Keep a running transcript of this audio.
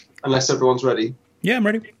unless everyone's ready. Yeah, I'm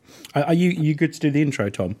ready. Are you good to do the intro,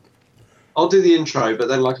 Tom? I'll do the intro, but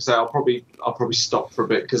then, like I say, I'll probably stop for a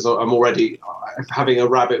bit because I'm already having a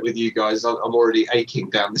rabbit with you guys. I'm already aching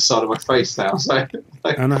down this side of my face now. So,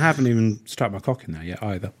 and I haven't even stuck my cock in there yet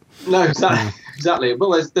either. No, exactly.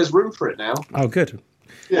 Well, there's room for it now. Oh, good.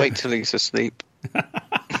 Yeah. Wait till he's asleep.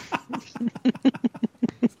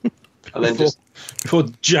 And then before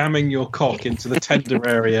jamming your cock into the tender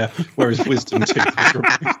area where his wisdom tooth is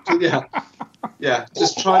removed. Yeah.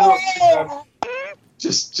 Just try not to.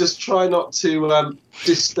 Just try not to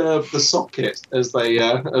disturb the socket, as they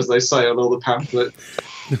say on all the pamphlets.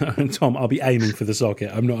 Tom, I'll be aiming for the socket.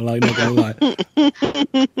 I'm not going to lie.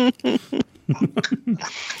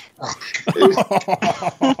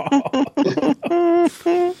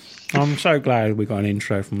 I'm so glad we got an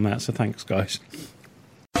intro from that. So thanks, guys.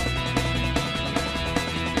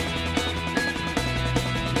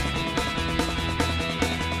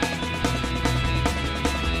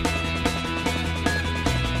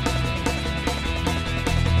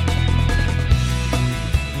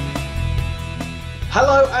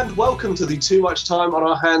 Hello and welcome to the Too Much Time on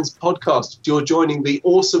Our Hands podcast. You're joining the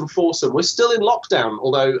awesome foursome. We're still in lockdown,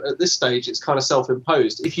 although at this stage it's kind of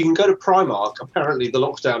self-imposed. If you can go to Primark, apparently the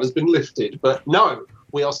lockdown has been lifted. But no,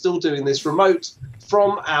 we are still doing this remote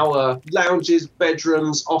from our lounges,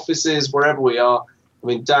 bedrooms, offices, wherever we are. I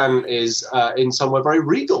mean, Dan is in somewhere very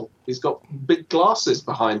regal. He's got big glasses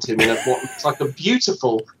behind him in what looks like a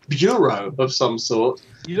beautiful bureau of some sort.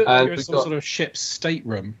 You look like you're in some sort of ship's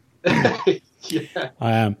stateroom. Yeah,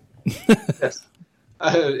 I am. Yes,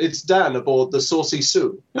 it's Dan aboard the Saucy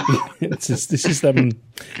Sue. This is the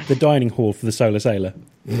dining hall for the Solar Sailor.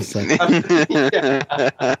 Solar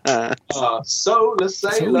Sailor.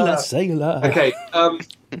 Solar Sailor. Okay,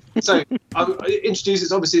 so introduce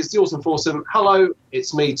it. Obviously, it's the awesome foursome. Hello,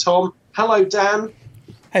 it's me, Tom. Hello, Dan.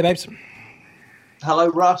 Hey, babes. Hello,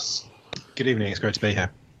 Russ. Good evening. It's great to be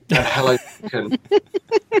here. Hello, Ken.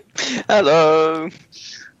 Hello.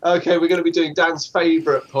 Okay, we're going to be doing Dan's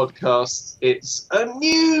favourite podcast. It's a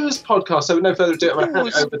news podcast. So with no further ado, I'm going to hand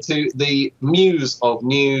it over to the muse of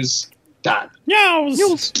news, Dan.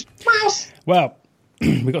 News. Well,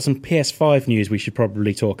 we've got some PS5 news we should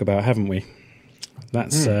probably talk about, haven't we?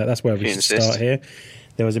 That's where we should start here.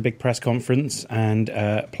 There was a big press conference, and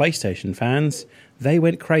PlayStation fans, they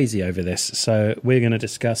went crazy over this. So we're going to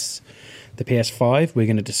discuss the PS5, we're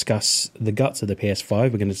going to discuss the guts of the PS5,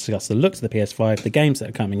 we're going to discuss the looks of the PS5, the games that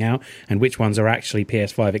are coming out, and which ones are actually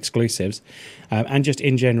PS5 exclusives, and just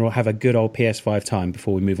in general have a good old PS5 time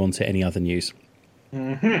before we move on to any other news.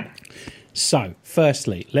 Mm-hmm. So,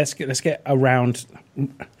 firstly, let's go around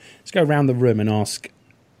the room and ask,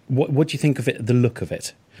 what do you think of it, the look of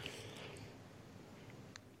it?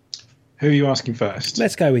 Who are you asking first?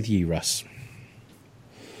 Let's go with you, Russ.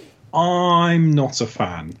 I'm not a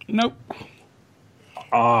fan. Nope.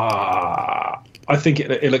 I think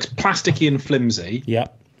it looks plasticky and flimsy. Yeah.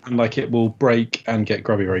 And like it will break and get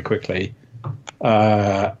grubby very quickly.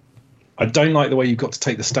 I don't like the way you've got to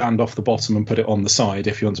take the stand off the bottom and put it on the side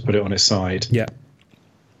if you want to put it on its side. Yeah.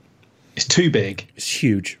 It's too big. It's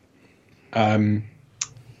huge. And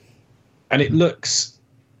it looks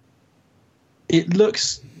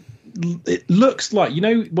like, you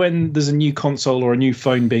know, when there's a new console or a new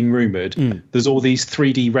phone being rumoured, there's all these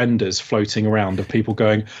 3D renders floating around of people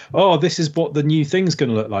going, oh, this is what the new thing's going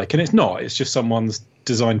to look like. And it's not. It's just someone's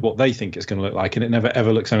designed what they think it's going to look like, and it never,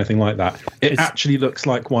 ever looks anything like that. It's actually looks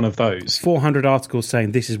like one of those. 400 articles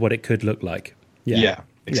saying this is what it could look like. Yeah,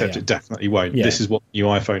 except it definitely won't. Yeah. This is what the new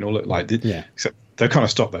iPhone will look like. Yeah. Except they'll kind of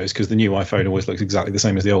stop those because the new iPhone always looks exactly the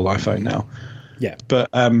same as the old iPhone now. Yeah. But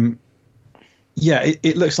yeah,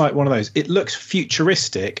 it looks like one of those. It looks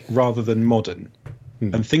futuristic rather than modern.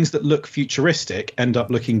 And things that look futuristic end up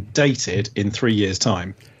looking dated in 3 years'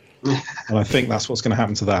 time. And I think that's what's going to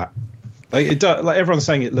happen to that. Like everyone's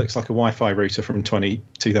saying it looks like a Wi-Fi router from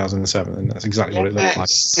 2007, and that's exactly what it looks like.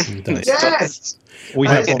 Yes! We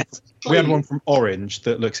had one from Orange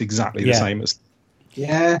that looks exactly the same as...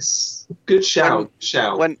 Yes. Good shout.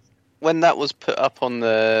 When that was put up on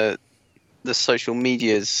the social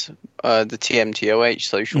medias, the TMTOH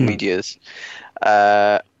social medias,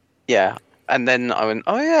 and then I went,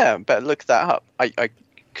 oh yeah, better look that up. I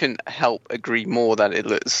couldn't help agree more that it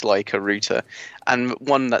looks like a router, and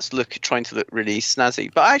one that's trying to look really snazzy.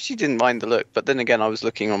 But I actually didn't mind the look. But then again, I was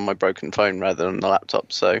looking on my broken phone rather than the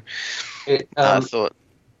laptop, so I thought.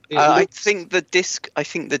 I think the disk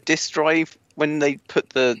drive, when they put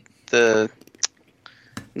the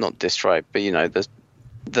not disk drive, but you know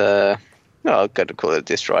the. No, I'll go to call it a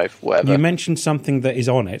disk drive, whatever. You mentioned something that is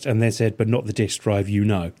on it, and they said, but not the disk drive, you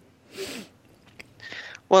know.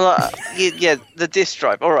 Well, yeah, the disk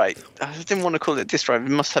drive. All right, I didn't want to call it disk drive. It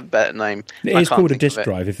must have a better name. It is called a disk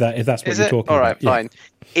drive. If that's what you're talking about. All right, fine.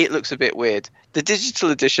 Yeah. It looks a bit weird. The digital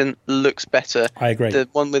edition looks better. I agree. The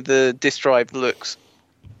one with the disk drive looks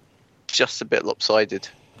just a bit lopsided.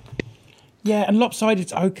 Yeah, and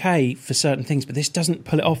lopsided's okay for certain things, but this doesn't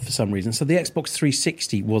pull it off for some reason. So the Xbox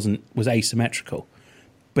 360 was asymmetrical,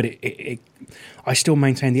 but I still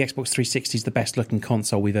maintain the Xbox 360 is the best looking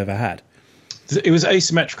console we've ever had. It was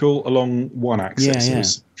asymmetrical along one axis. Yeah.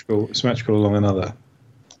 It was symmetrical along another,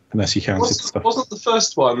 unless you counted stuff. Wasn't the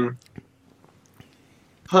first one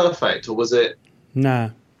perfect, or was it? Nah.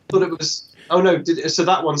 I thought it was. Oh no! So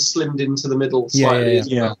that one slimmed into the middle slightly.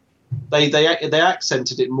 Yeah. They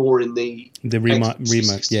accented it more in the remote.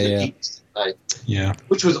 Yeah.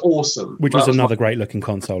 Which was awesome. Which was another great looking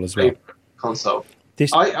console as well. Console.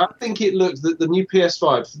 I think it looks that the new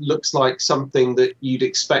PS5 looks like something that you'd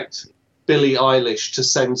expect Billie Eilish to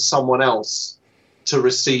send someone else to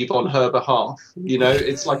receive on her behalf. You know,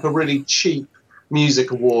 it's like a really cheap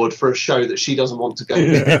music award for a show that she doesn't want to go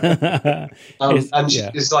to.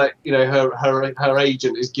 It's like, you know, her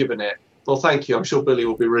agent is giving it. Well, thank you. I'm sure Billie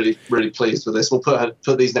will be really, really pleased with this. We'll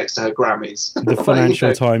put these next to her Grammys. The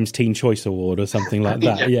Financial Times Teen Choice Award or something like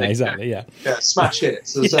that. Yeah, exactly. Yeah. Yeah, smash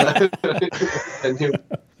hits. And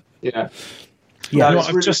yeah. No,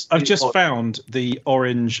 I've just found the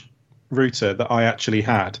orange router that I actually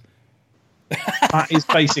had. That is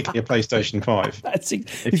basically a PlayStation 5.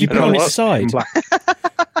 If you put it on its side.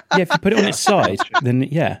 If you put it on its side, then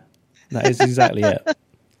that is exactly it.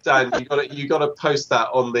 Dan, you got to post that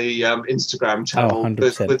on the Instagram channel.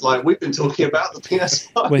 100%. With like we've been talking about the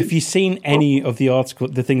PS5. Well, if you've seen any of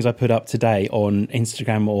the things I put up today on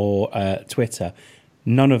Instagram or Twitter,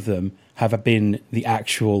 none of them have been the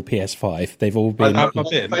actual PS5. They've all been. My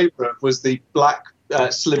favourite was the black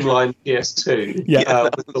slimline PS2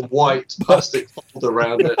 with the white plastic fold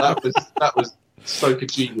around it. That was stroke of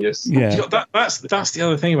genius. Yeah, that's the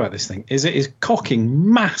other thing about this thing is it is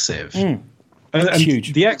cocking massive. And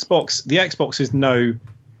huge. The Xbox is no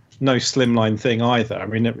slimline thing either. I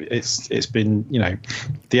mean, it's been, you know,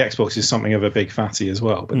 the Xbox is something of a big fatty as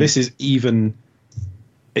well. But this is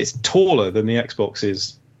it's taller than the Xbox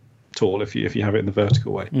is tall if you have it in the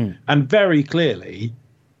vertical way. And very clearly,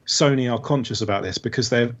 Sony are conscious about this because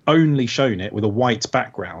they've only shown it with a white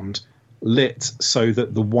background lit so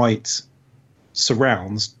that the white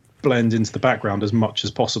surrounds blend into the background as much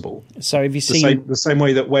as possible. So have you seen the same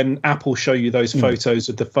way that when Apple show you those photos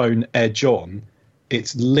of the phone edge on,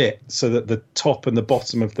 it's lit so that the top and the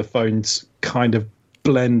bottom of the phones kind of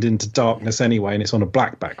blend into darkness anyway, and it's on a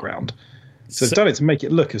black background. So they've done it to make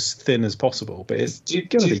it look as thin as possible. But it's do you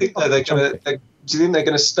think they're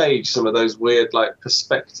going to stage some of those weird like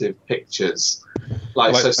perspective pictures?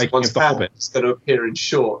 Like so someone's hand is going to appear in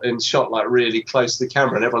shot like really close to the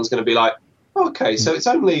camera, and everyone's going to be like, okay, so it's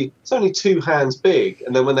only 2 hands big,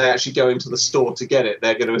 and then when they actually go into the store to get it,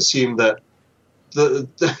 they're going to assume that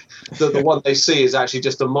the one they see is actually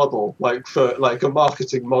just a model, like a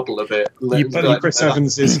marketing model of it. Chris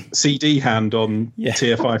Evans' CD hand on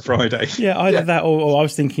TFI Friday. Yeah, either that or I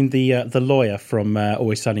was thinking the lawyer from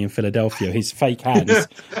Always Sunny in Philadelphia. His fake hands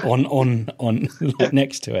on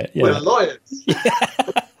next to it. Yeah. We're lawyers.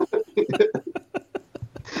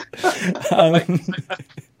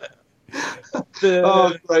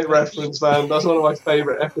 Great reference, man. That's one of my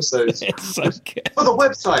favourite episodes. It's so good. For the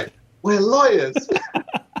website, we're lawyers.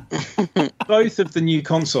 Both of the new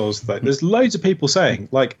consoles, though, there's loads of people saying,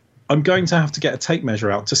 like, I'm going to have to get a tape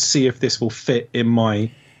measure out to see if this will fit in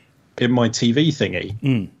my TV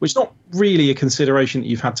thingy, which is not really a consideration that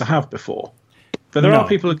you've had to have before. But there are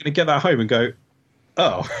people who are going to get that home and go,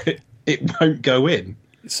 oh, it won't go in.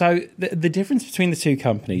 So the difference between the two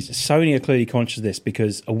companies, Sony are clearly conscious of this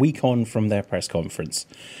because a week on from their press conference,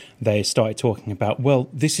 they started talking about, well,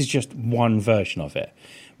 this is just one version of it.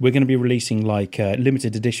 We're going to be releasing like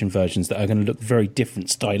limited edition versions that are going to look very different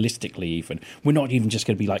stylistically even. We're not even just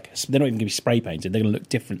going to be like, they're not even going to be spray painted. They're going to look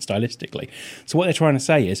different stylistically. So what they're trying to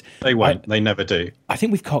say is... They won't. They never do. I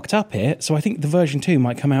think we've cocked up here. So I think the version 2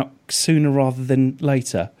 might come out sooner rather than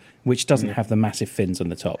later, which doesn't have the massive fins on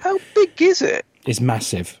the top. How big is it? It's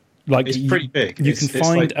massive. Like it's pretty big. You can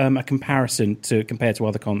find a comparison compared to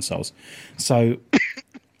other consoles. So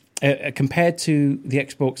compared to the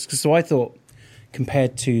Xbox, so I thought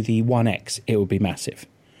compared to the One X, it would be massive.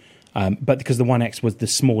 But because the One X was the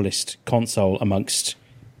smallest console amongst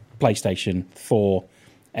PlayStation 4,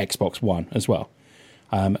 Xbox One as well.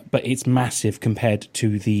 But it's massive compared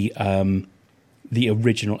to the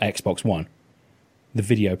original Xbox One, the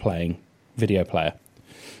video player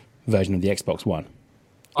version of the Xbox One.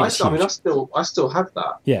 I still have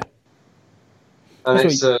that. Yeah. And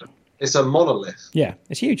it's a monolith. Yeah,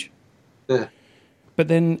 it's huge. Yeah. But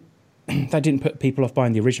then that didn't put people off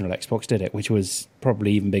buying the original Xbox, did it? Which was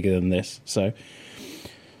probably even bigger than this. So.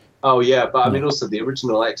 Oh yeah, but I mean, also the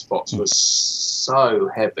original Xbox was so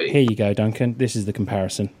heavy. Here you go, Duncan. This is the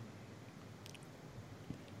comparison.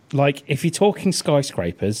 Like, if you're talking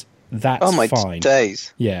skyscrapers, that's fine. Oh my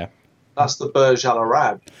days! Yeah. That's the Burj Al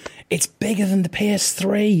Arab. It's bigger than the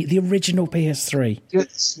PS3, the original PS3.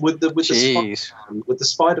 It's with the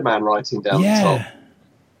Spider-Man writing down the top.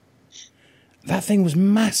 That thing was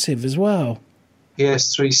massive as well.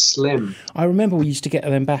 PS3 Slim. I remember we used to get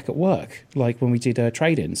them back at work, like when we did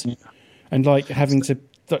trade-ins, and like having to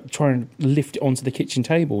try and lift it onto the kitchen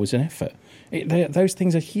table was an effort. Those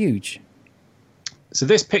things are huge. So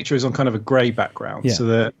this picture is on kind of a grey background, Yeah.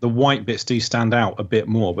 so the white bits do stand out a bit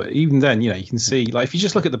more. But even then, you can see, like, if you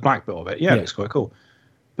just look at the black bit of it, it looks quite cool.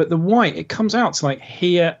 But the white, it comes out to like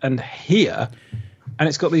here and here, and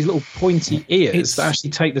it's got these little pointy ears that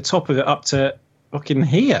actually take the top of it up to fucking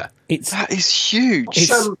here. That is huge.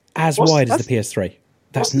 It's as wide as the PS3.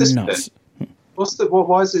 That's nuts.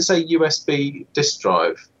 Why does it say USB disk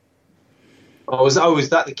drive? Is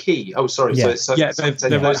that the key? Oh, sorry. Yeah. So They've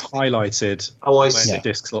highlighted where the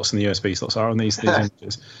disk slots and the USB slots are on these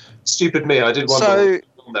images. Stupid me, I did wonder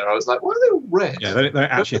on there. I was like, why are they all red? Yeah, they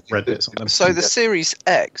actually have red bits on them. So the Series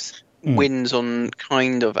X wins on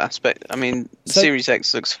kind of aspect. I mean, Series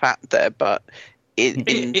X looks fat there, but it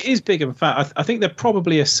is big and fat. I think they're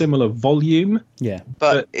probably a similar volume. Yeah,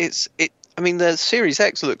 but I mean, the Series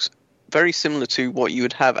X looks very similar to what you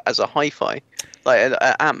would have as a hi-fi, like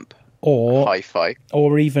an amp. Or hi-fi,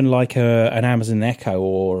 or even like an Amazon Echo,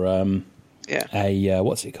 or a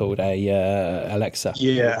what's it called, a Alexa.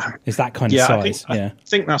 Yeah, is that kind of size? I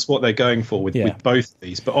think that's what they're going for with both of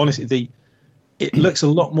these. But honestly, it looks a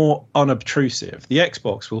lot more unobtrusive. The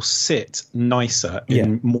Xbox will sit nicer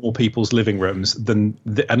in more people's living rooms than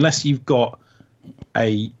unless you've got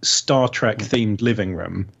a Star Trek themed living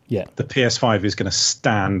room. Yeah, the PS5 is going to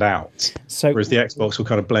stand out. Whereas the Xbox will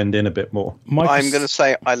kind of blend in a bit more. I'm going to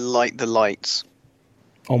say I like the lights.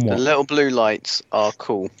 On what? The little blue lights are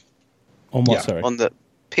cool. On what? Sorry, on the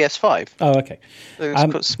PS5. Oh, okay.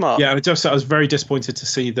 It's smart. Yeah, I was very disappointed to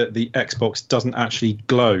see that the Xbox doesn't actually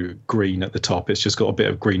glow green at the top. It's just got a bit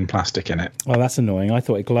of green plastic in it. Oh, that's annoying. I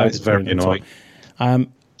thought it glowed. It's very annoying.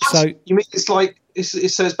 So you mean it's like it's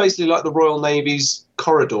basically like the Royal Navy's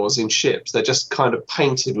corridors in ships. They're just kind of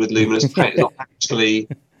painted with luminous paint, not actually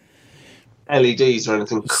LEDs or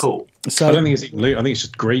anything cool. So I don't think it's even I think it's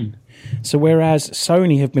just green. So whereas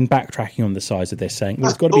Sony have been backtracking on the size of this, saying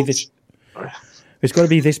it's got to be this, it's got to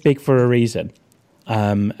be this big for a reason.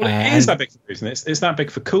 It is that big for a reason. It's that big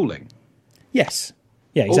for cooling. Yes.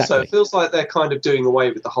 Yeah, exactly. Also, it feels like they're kind of doing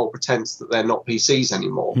away with the whole pretense that they're not PCs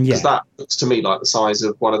anymore. Because that looks to me like the size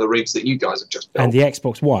of one of the rigs that you guys have just built. And the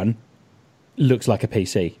Xbox One looks like a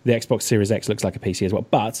PC. The Xbox Series X looks like a PC as well.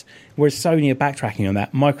 But whereas Sony are backtracking on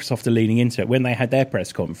that, Microsoft are leaning into it. When they had their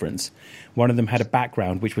press conference, one of them had a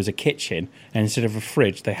background which was a kitchen, and instead of a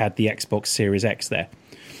fridge, they had the Xbox Series X there.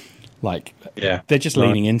 Like, they're just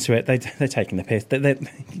leaning into it. They're taking the piss.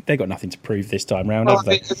 They got nothing to prove this time round, have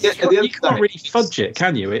they? You can't really fudge it,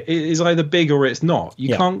 can you? It is either big or it's not.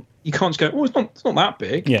 You can't just go, oh, it's not that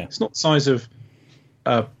big. Yeah. It's not the size of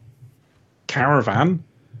a caravan.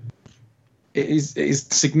 It is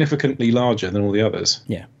significantly larger than all the others.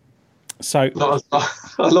 Yeah. So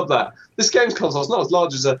I love that. This games console is not as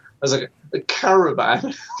large as a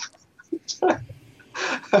caravan.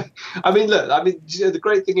 I mean, look. I mean, the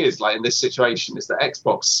great thing is, like in this situation, is that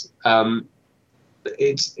Xbox,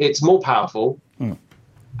 it's more powerful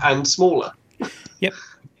and smaller. Yep.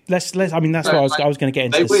 Let's. I mean, that's what I was going to get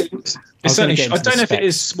into. They win. I don't know if it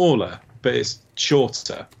is smaller, but it's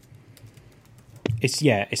shorter. It's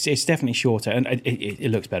definitely shorter, and it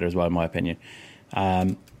looks better as well, in my opinion.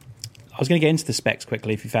 I was going to get into the specs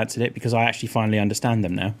quickly if you fancied it, because I actually finally understand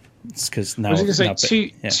them now. It's because now. I was going to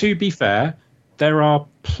say, to be fair, there are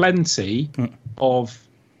plenty of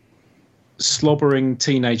slobbering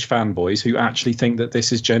teenage fanboys who actually think that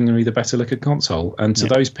this is generally the better looking console, and to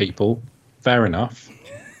those people, fair enough.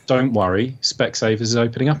 Don't worry, Specsavers is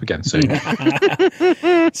opening up again soon.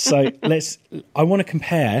 So I want to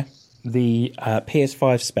compare the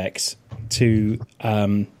PS5 specs to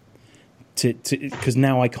because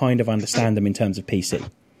now I kind of understand them in terms of PC.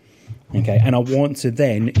 Okay, and I want to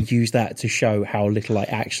then use that to show how little I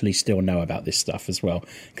actually still know about this stuff as well,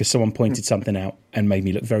 because someone pointed something out and made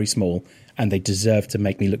me look very small, and they deserve to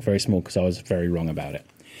make me look very small because I was very wrong about it.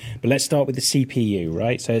 But let's start with the CPU,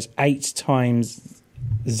 right? So it's 8 times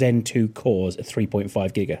Zen 2 cores at 3.5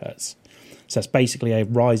 gigahertz. So that's basically a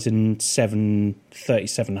Ryzen 7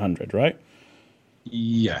 3700, right?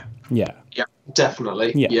 Yeah. Yeah,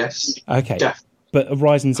 definitely. Yeah. Yes. Okay. But a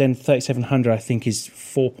Ryzen Zen 3700, I think, is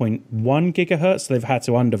 4.1 gigahertz. So they've had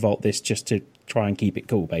to undervolt this just to try and keep it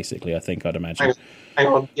cool, basically, I think, I'd imagine. Hang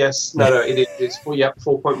on. Yes. No, it is.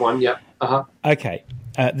 4.1. Yeah. Uh-huh. Okay.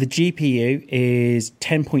 The GPU is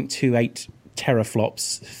 10.28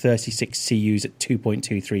 teraflops, 36 CUs at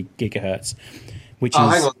 2.23 gigahertz, which is...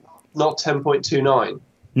 hang on. Not 10.29.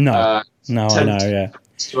 No. I know, yeah.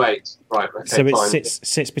 2.8. Right, okay, so it fine.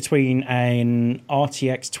 sits between an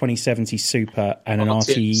RTX 2070 Super and an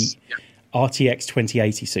RTX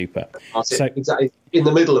 2080 Super. So, exactly in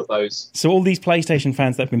the middle of those. So all these PlayStation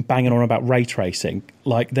fans that have been banging on about ray tracing,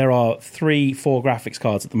 like there are 3-4 graphics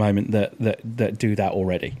cards at the moment that do that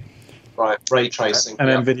already. Right, ray tracing. And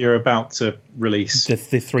NVIDIA are about to release the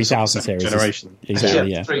 3000 series. Generation.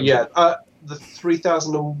 Exactly, yeah. The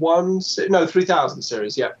 3001... No, 3000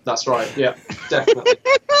 series. Yeah, that's right. Yeah, definitely.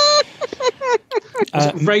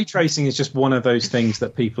 Ray tracing is just one of those things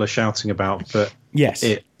that people are shouting about, but yes,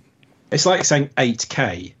 it's like saying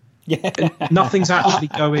 8K. Yeah, nothing's actually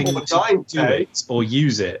going to 9K. do it or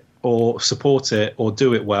use it or support it or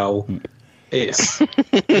do it well. It's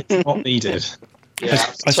not needed.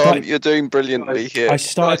 Yeah. Tom, you're doing brilliantly here. I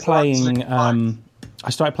started playing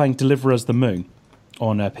Deliver Us the Moon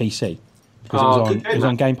on PC because it was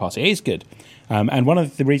on Game Pass. It is good. And one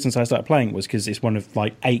of the reasons I started playing was because it's one of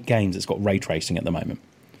like 8 games that's got ray tracing at the moment.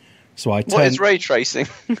 So what is ray tracing?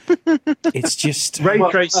 It's just ray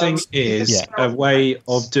tracing is a way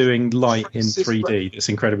of doing light in 3D that's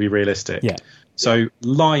incredibly realistic. Yeah. So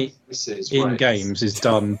light in games is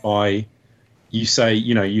done by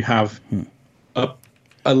you have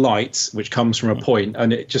a light which comes from a point,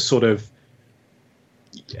 and it just sort of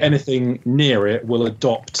anything near it will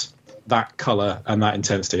adopt that color and that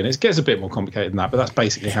intensity, and it gets a bit more complicated than that, but that's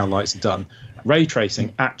basically how lights are done. Ray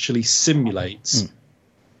tracing actually simulates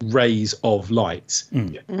rays of light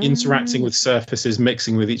interacting with surfaces,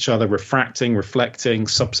 mixing with each other, refracting, reflecting,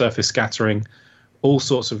 subsurface scattering, all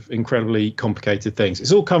sorts of incredibly complicated things.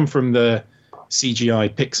 It's all come from the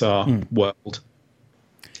CGI Pixar world.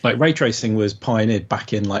 Like ray tracing was pioneered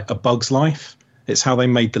back in like A Bug's Life. It's how they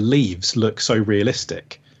made the leaves look so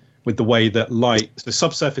realistic with the way that light, the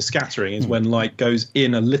subsurface scattering is when light goes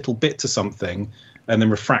in a little bit to something and then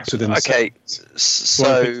refracts within the surface.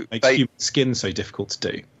 So makes human skin so difficult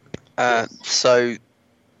to do. So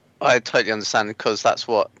I totally understand, because that's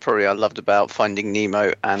what probably I loved about Finding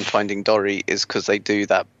Nemo and Finding Dory, is because they do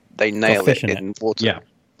that, they nail it in water. Yeah.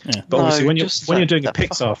 But obviously when you're doing a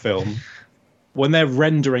Pixar film, when they're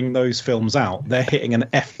rendering those films out, they're hitting an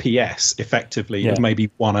FPS effectively of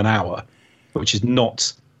maybe 1 an hour, which is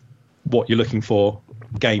not what you're looking for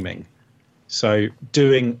gaming. So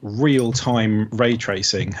doing real-time ray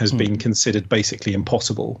tracing has been considered basically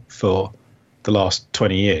impossible for the last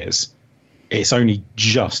 20 years. It's only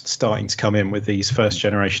just starting to come in with these first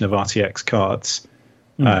generation of RTX cards.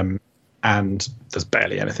 And there's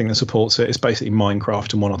barely anything that supports it. It's basically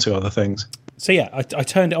Minecraft and 1 or 2 other things. So yeah, I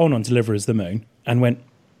turned it on Deliver Us the Moon and went,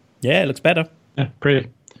 yeah, it looks better. Yeah, pretty.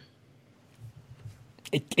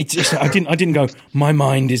 It just, I didn't go, my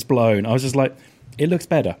mind is blown. I was just like, it looks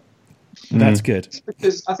better. That's good.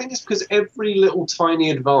 I think it's because every little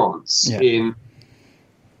tiny advance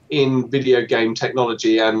in video game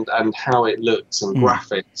technology and how it looks and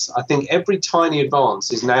graphics, I think every tiny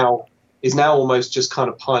advance is now almost just kind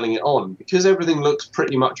of piling it on, because everything looks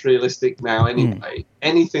pretty much realistic now anyway.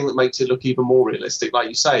 Anything that makes it look even more realistic, like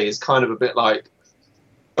you say, is kind of a bit like,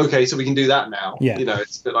 okay, so we can do that now. Yeah.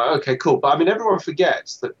 It's a bit like, okay, cool. But I mean, everyone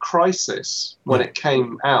forgets that Crysis, when it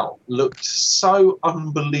came out, looked so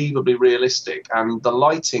unbelievably realistic, and the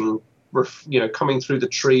lighting, coming through the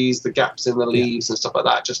trees, the gaps in the leaves and stuff like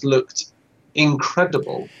that, just looked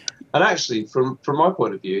incredible. And actually, from my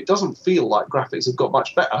point of view, it doesn't feel like graphics have got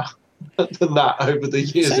much better than that over the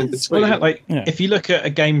years in between. Well, if you look at a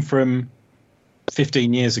game from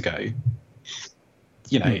 15 years ago,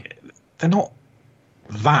 they're not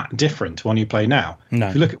that different to one you play now. No.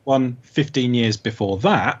 If you look at one 15 years before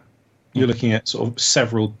that, you're looking at sort of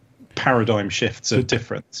several paradigm shifts of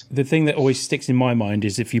difference. The thing that always sticks in my mind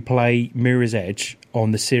is if you play Mirror's Edge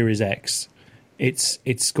on the Series X,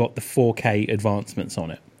 it's got the 4K advancements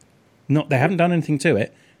on it. They haven't done anything to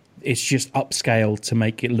it. It's just upscaled to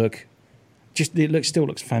make it look. Still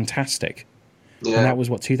looks fantastic. Yeah. And that was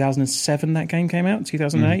 2007 that game came out,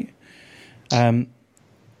 2008.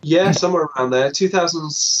 Yeah, somewhere around there.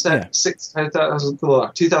 2006,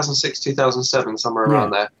 2007, somewhere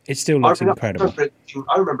around there. It still looks incredible.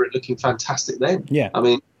 I remember it looking fantastic then. Yeah. I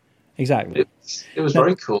mean, exactly. It was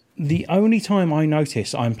very cool. The only time I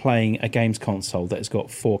notice I'm playing a games console that's got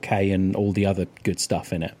 4K and all the other good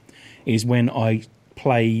stuff in it is when I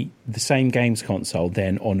play the same games console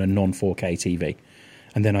then on a non-4K TV.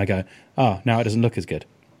 And then I go, now it doesn't look as good.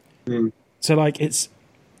 Mm. So, like,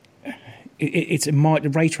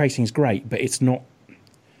 ray tracing is great, but it's not.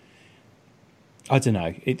 I don't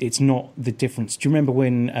know. It's not the difference. Do you remember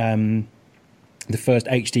when the first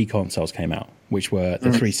HD consoles came out, which were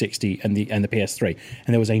the 360 and the PS3,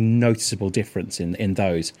 and there was a noticeable difference in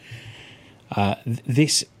those?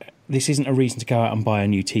 This isn't a reason to go out and buy a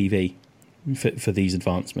new TV for these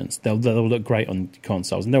advancements. They'll look great on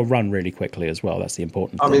consoles, and they'll run really quickly as well. That's the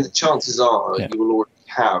important thing. I mean, the chances are you will already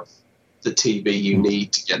have the TV you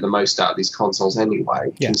need to get the most out of these consoles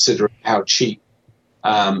anyway, considering how cheap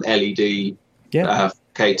LED 4K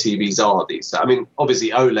TVs are these days. I mean,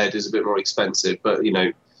 obviously OLED is a bit more expensive, but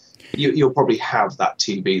you'll probably have that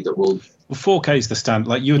TV that will. Well, 4K is the standard.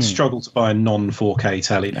 Like you would struggle to buy a non-4K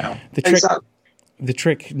telly now. The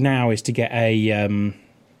trick now is to get a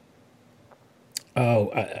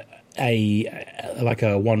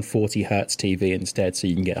 140 hertz TV instead, so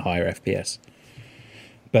you can get higher FPS.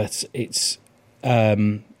 But it's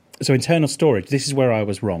so internal storage. This is where I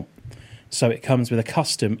was wrong. So it comes with a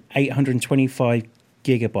custom 825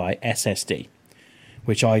 gigabyte SSD,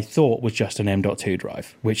 which I thought was just an M.2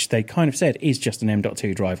 drive, which they kind of said is just an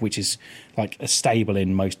M.2 drive, which is like a stable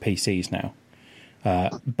in most PCs now.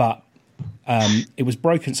 But it was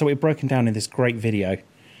broken. So it broken down in this great video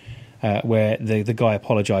where the guy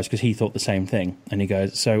apologized because he thought the same thing. And he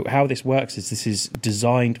goes, so how this works is this is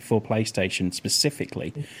designed for PlayStation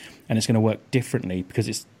specifically, and it's going to work differently because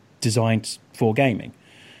it's designed for gaming.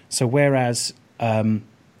 So whereas an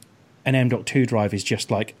M.2 drive is just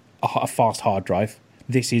like a fast hard drive,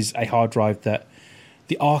 this is a hard drive that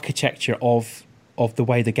the architecture of the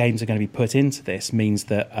way the games are going to be put into this means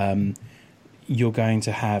that you're going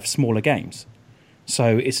to have smaller games.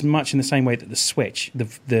 So it's much in the same way that the Switch,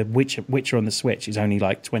 the Witcher on the Switch is only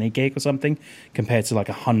like 20 gig or something compared to like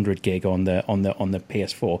 100 gig on the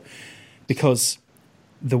PS4, because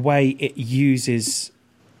the way it uses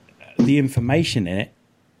the information in it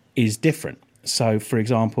is different. So, for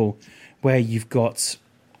example, where you've got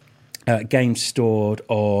games stored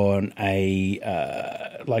on a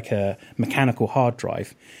mechanical hard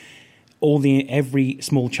drive, every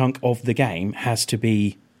small chunk of the game has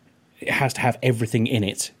to have everything in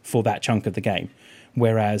it for that chunk of the game.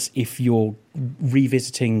 Whereas if you're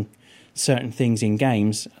revisiting certain things in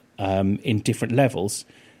games in different levels,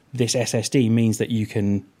 this SSD means that you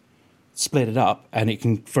can split it up and it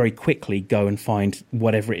can very quickly go and find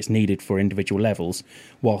whatever it's needed for individual levels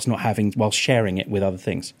whilst sharing it with other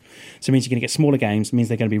things. So it means you're going to get smaller games, means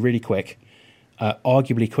they're going to be really quick,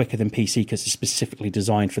 arguably quicker than PC because it's specifically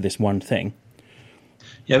designed for this one thing.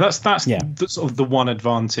 Yeah, that's sort of the one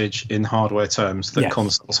advantage in hardware terms that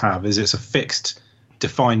consoles have, is it's a fixed,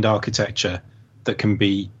 defined architecture that can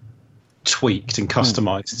be tweaked and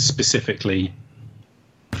customized specifically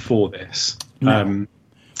for this.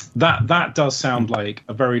 That does sound like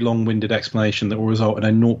a very long-winded explanation that will result in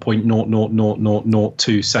a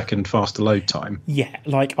 0.00002 second faster load time. Yeah,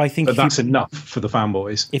 like I think that's enough for the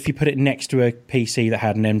fanboys. If you put it next to a PC that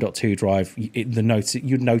had an M.2 drive, you'd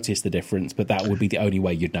notice the difference, but that would be the only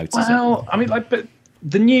way you'd notice it. Well, I mean, but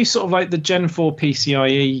the new sort of like the Gen 4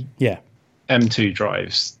 PCIe M.2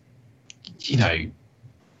 drives, you're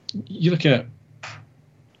looking at.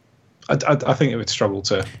 I think it would struggle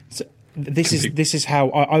to. This is how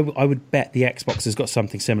I would bet the Xbox has got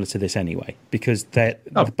something similar to this anyway, because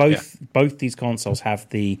both these consoles have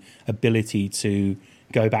the ability to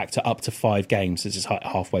go back to up to 5 games. This is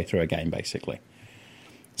halfway through a game, basically.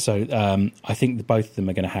 So I think that both of them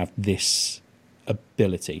are going to have this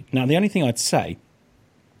ability. Now, the only thing I'd say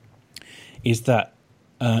is that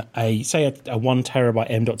a 1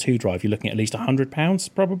 terabyte M.2 drive, you're looking at least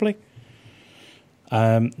 £100 probably.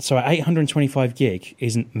 So at 825 gig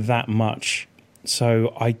isn't that much.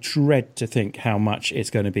 So I dread to think how much it's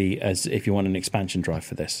going to be as if you want an expansion drive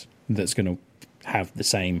for this that's going to have the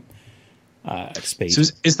same speed. So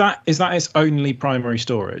is that its only primary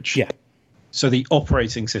storage? Yeah. So the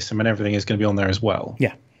operating system and everything is going to be on there as well?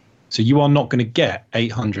 Yeah. So you are not going to get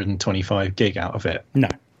 825 gig out of it? No.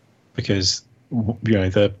 Because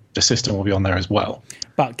the system will be on there as well.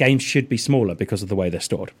 But games should be smaller because of the way they're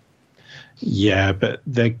stored. Yeah, but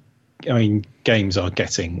games are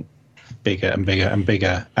getting bigger and bigger and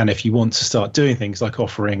bigger. And if you want to start doing things like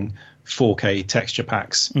offering 4K texture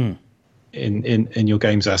packs in your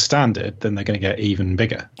games as standard, then they're going to get even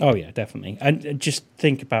bigger. Oh yeah, definitely. And just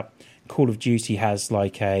think about Call of Duty has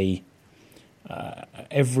like a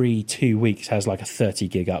every 2 weeks has like a 30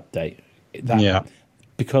 gig update.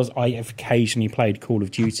 Because I have occasionally played Call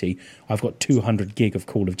of Duty, I've got 200 gig of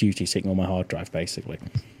Call of Duty sitting on my hard drive, basically,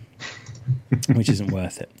 which isn't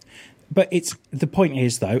worth it. But the point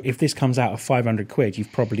is, though, if this comes out of 500 quid,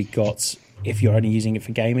 you've probably got, if you're only using it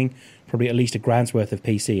for gaming, probably at least £1,000's worth of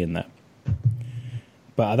PC in there.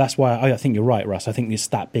 But that's why I think you're right, Russ. I think it's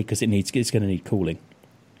that big because it's going to need cooling.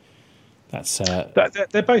 That's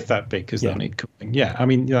they're both that big because they'll need cooling. Yeah, I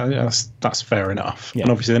mean, that's fair enough. Yeah.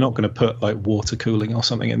 And obviously, they're not going to put like water cooling or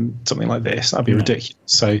something in something like this. That'd be ridiculous.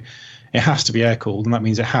 So it has to be air cooled, and that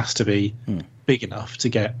means it has to be big enough to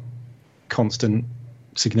get constant,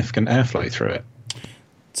 significant airflow through it.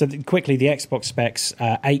 So quickly, the Xbox specs: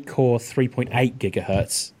 8-core, 3.8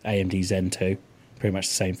 gigahertz AMD Zen 2, pretty much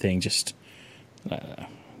the same thing, just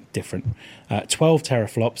different. 12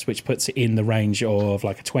 teraflops, which puts it in the range of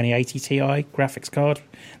like a 2080 Ti graphics card.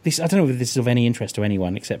 I don't know if this is of any interest to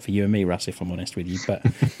anyone except for you and me, Russ, if I'm honest with you. But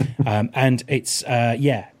and it's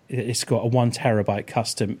it's got a 1 terabyte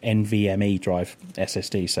custom NVMe drive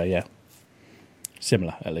SSD. So yeah,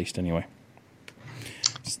 similar at least anyway.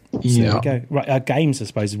 So there we go. Right, games, I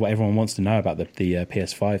suppose, is what everyone wants to know about the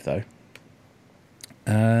PS5, though.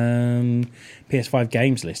 PS5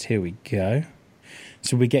 games list. Here we go.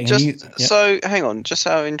 So we're getting So hang on, just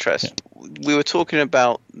out of interest, we were talking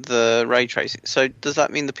about the ray tracing. So does that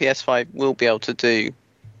mean the PS5 will be able to do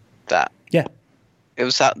that? Yeah.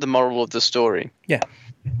 Was that the moral of the story? Yeah.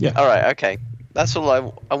 Yeah. All right. Okay. That's all.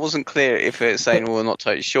 I wasn't clear if it's saying we're not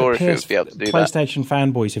totally sure if it would be able to do PlayStation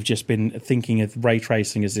fanboys have just been thinking of ray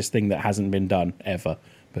tracing as this thing that hasn't been done ever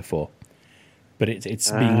before, but it's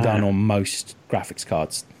being done on most graphics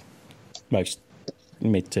cards, most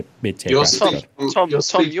mid-tier graphics cards.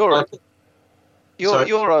 Tom,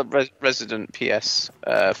 you're a resident PS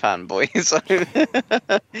fanboy. So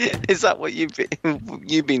is that what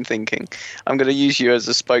you've been thinking? I'm going to use you as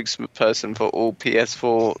a spokesperson for all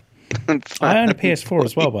PS4. I own a PS4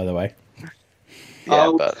 as well, by the way.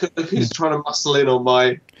 Yeah, who's trying to muscle in on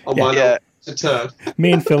my little turf?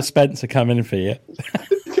 Me and Phil Spencer coming in for you.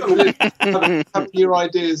 Have your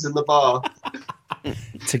ideas in the bar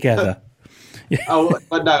together.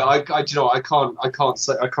 But no, I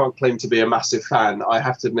can't claim to be a massive fan. I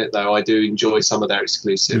have to admit, though, I do enjoy some of their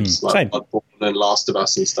exclusives, like Bloodborne and Last of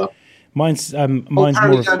Us and stuff. Mine's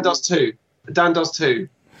apparently Dan does too. Dan does too.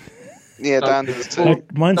 Yeah, Dan does too.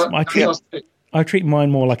 I treat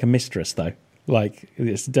mine more like a mistress, though. Like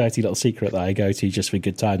it's a dirty little secret that I go to just for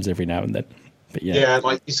good times every now and then. But yeah,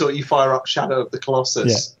 like you fire up Shadow of the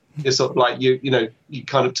Colossus. Yeah. You're sort of like you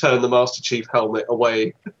kind of turn the Master Chief helmet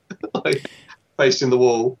away, like facing the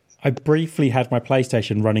wall. I briefly had my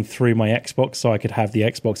PlayStation running through my Xbox so I could have the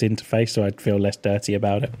Xbox interface, so I'd feel less dirty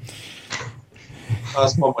about it.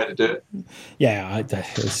 That's one way to do it. Yeah, it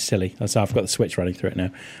was silly. So I've got the Switch running through it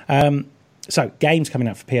now. So games coming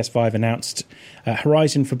out for PS5 announced: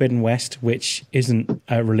 Horizon Forbidden West, which isn't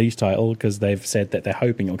a release title because they've said that they're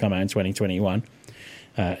hoping it'll come out in 2021.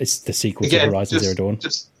 It's the sequel to Horizon Zero Dawn.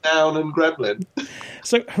 Just Down and Gremlin.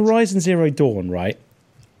 So Horizon Zero Dawn, right?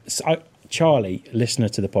 So Charlie, listener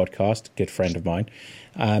to the podcast, good friend of mine,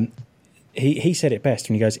 he said it best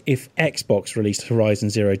when he goes, if Xbox released Horizon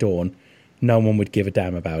Zero Dawn, no one would give a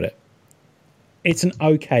damn about it. It's an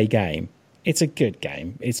okay game. It's a good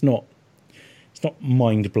game. It's not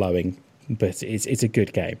mind-blowing, but it's a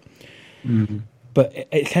good game. Mm-hmm. But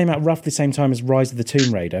it came out roughly the same time as Rise of the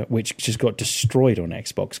Tomb Raider, which just got destroyed on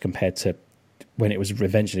Xbox compared to when it was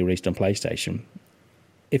eventually released on PlayStation.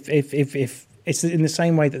 If it's in the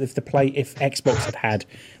same way that if Xbox had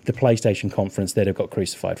the PlayStation conference, they'd have got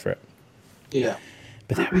crucified for it. Yeah.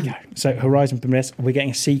 But there we go. So Horizon Forbidden West, we're getting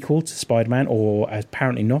a sequel to Spider-Man, or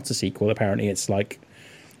apparently not a sequel. Apparently it's like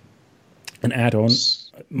an add-on.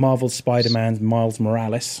 Marvel's Spider-Man, Miles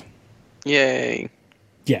Morales. Yay.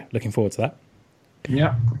 Yeah, looking forward to that.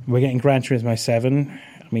 Yeah. We're getting Gran Turismo 7.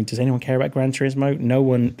 I mean, does anyone care about Gran Turismo? No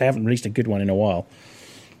one. They haven't released a good one in a while.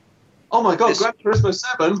 Oh my God, Gran Turismo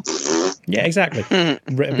 7? Yeah, exactly.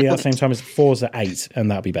 It'll be at the same time as Forza 8,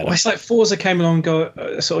 and that'll be better. Well, it's like Forza came along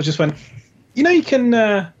and sort of just went, you can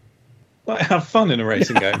have fun in a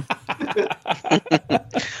racing game.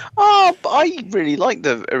 I really like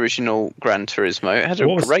the original Gran Turismo. It had a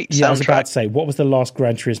great soundtrack. Yeah, I was about to say, what was the last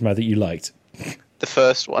Gran Turismo that you liked? The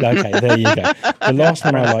first one. Okay, there you go. The last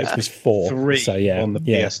one I liked was 4. 3 so, yeah, on the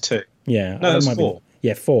PS2. Yeah. No, that's 4.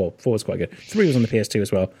 Yeah, 4. 4 was quite good. 3 was on the PS2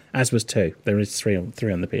 as well, as was 2. There is 3 on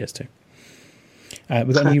the PS2.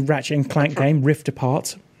 We've got a new Ratchet and Clank game, Rift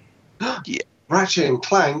Apart. Yeah. Ratchet and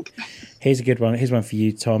Clank. Here's a good one. Here's one for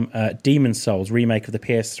you, Tom. Demon's Souls, remake of the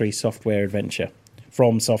PS3 software adventure.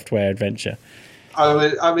 From Software Adventure.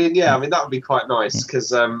 I mean, that would be quite nice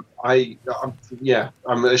because I'm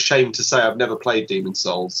ashamed to say I've never played Demon's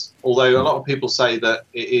Souls. Although a lot of people say that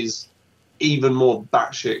it is even more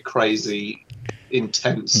batshit crazy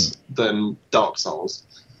intense than Dark Souls.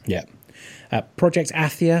 Yeah. Project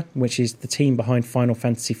Athia, which is the team behind Final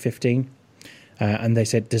Fantasy 15. And they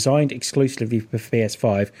said designed exclusively for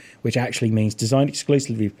PS5, which actually means designed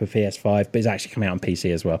exclusively for PS5, but it's actually coming out on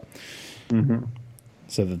PC as well. Mm-hmm.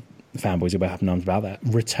 So the fanboys will have none about that.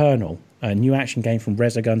 Returnal, a new action game from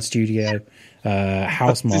Resogun Studio,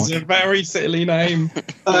 Housemarque. It's a very silly name.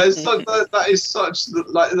 That is such.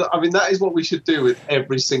 That is what we should do with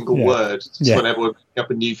every single word whenever we're picking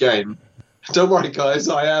up a new game. Don't worry, guys.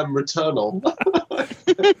 I am Returnal.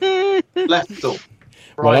 Leftal.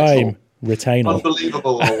 Right. Retainal.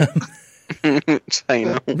 Unbelievable.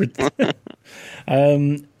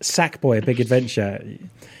 Sackboy, A Big Adventure.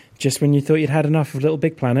 Just when you thought you'd had enough of Little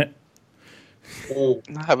Big Planet.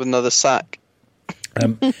 Have another sack.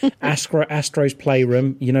 Astro's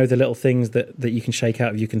Playroom. You know the little things that you can shake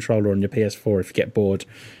out of your controller on your PS4 if you get bored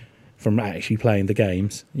from actually playing the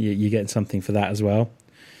games. You're getting something for that as well.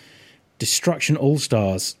 Destruction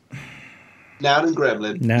All-Stars. Noun and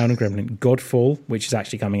Gremlin. Godfall, which is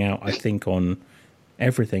actually coming out, I think, on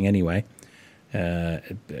everything anyway.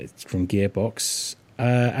 It's from Gearbox.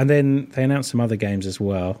 And then they announced some other games as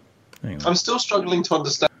well. I'm still struggling to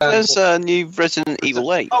understand. There's a new Resident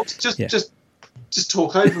Evil 8. Oh, just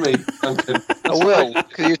talk over me, Duncan. I will,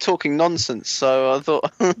 because you're talking nonsense, so I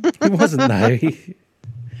thought... It wasn't, though.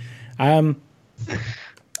 I'm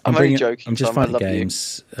only joking. I'm just finding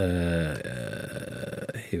games. Here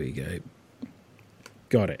we go.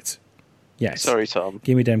 Got it. Yes. Sorry, Tom.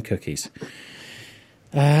 Give me them cookies.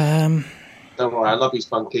 Don't worry, I love you,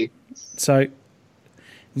 Spunky. So,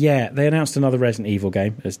 yeah, they announced another Resident Evil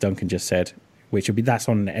game, as Duncan just said, that's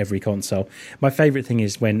on every console. My favourite thing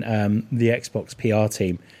is when the Xbox PR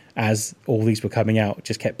team, as all these were coming out,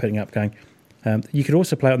 just kept putting up going, you could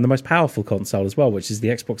also play it on the most powerful console as well, which is the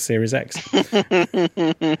Xbox Series X.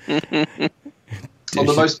 On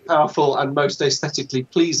the most powerful and most aesthetically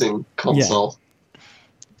pleasing console. Yeah.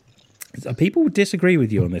 People disagree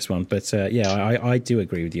with you on this one, but I do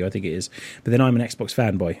agree with you. I think it is. But then I'm an Xbox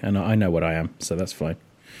fanboy, and I know what I am, so that's fine.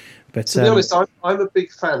 But to be honest, I'm a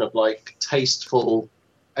big fan of tasteful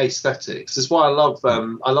aesthetics. That's why I love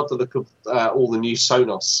the look of all the new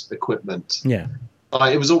Sonos equipment. Yeah.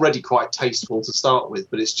 It was already quite tasteful to start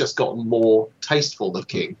with, but it's just gotten more tasteful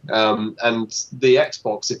looking. And the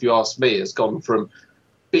Xbox, if you ask me, has gone from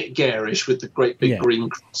bit garish with the great big green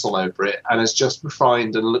cross all over it, and it's just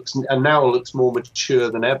refined and now it looks more mature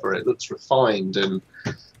than ever. It looks refined and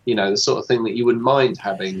the sort of thing that you wouldn't mind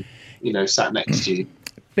having sat next to you.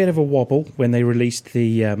 Bit of a wobble when they released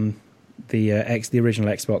the original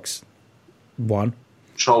Xbox One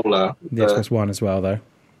controller, the Xbox One as well, though.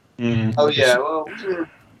 Oh yeah, well,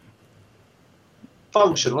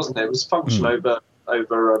 function, wasn't it? It was function over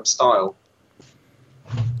style.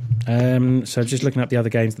 So just looking up the other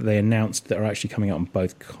games that they announced that are actually coming out on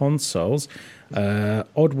both consoles.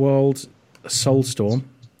 Oddworld Soulstorm.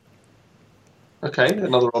 Okay,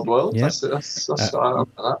 another Oddworld. Yeah. That's I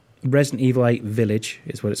like that. Resident Evil 8 Village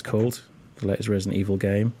is what it's called. The latest Resident Evil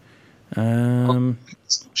game.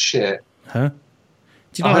 Shit. Huh?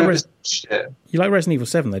 Do you like shit? You like Resident Evil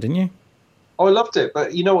 7 though, didn't you? Oh, I loved it,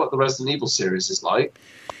 but you know what the Resident Evil series is like.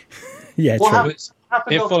 Yeah, true.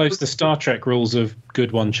 It follows the Star Trek rules of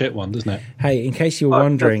good one, shit one, doesn't it? Hey, in case you were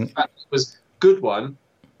wondering... It was good one,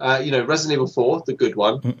 Resident Evil 4, the good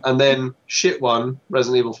one, and then shit one,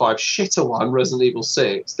 Resident Evil 5, shitter one, Resident Evil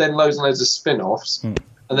 6, then loads and loads of spin-offs, and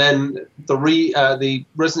then the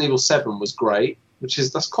Resident Evil 7 was great,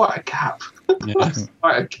 that's quite a gap. Yeah. That's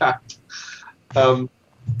quite a gap.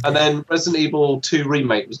 And then Resident Evil 2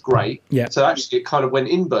 Remake was great. Yeah. So actually it kind of went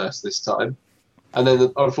inverse this time. And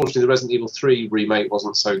then, unfortunately, the Resident Evil 3 remake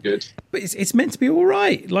wasn't so good. But it's meant to be all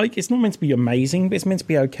right. It's not meant to be amazing, but it's meant to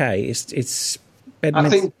be okay. It's probably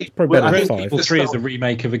better than 5. Resident Evil 3 is a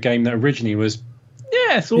remake of a game that originally was,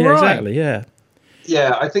 it's all right. Exactly, yeah.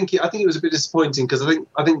 Yeah, I think it was a bit disappointing because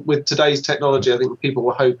I think with today's technology, I think people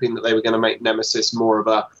were hoping that they were going to make Nemesis more of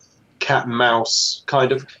a cat and mouse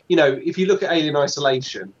kind of. If you look at Alien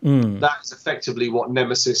Isolation, that's effectively what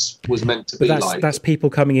Nemesis was meant to be like. That's people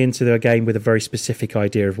coming into their game with a very specific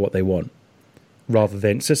idea of what they want. rather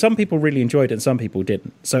than... So some people really enjoyed it and some people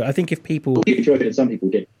didn't. So I think if people... enjoyed it and some people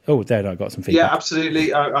didn't. Oh, there, I got some feedback. Yeah,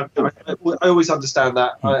 absolutely. I always understand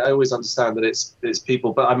that. I always understand that it's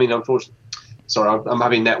people, but I mean, unfortunately... Sorry, I'm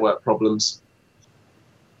having network problems.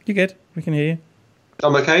 You're good. We can hear you.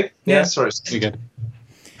 I'm okay? Yeah. Sorry. You're good.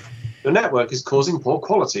 Your network is causing poor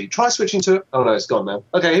quality. Try switching to... Oh, no, it's gone now.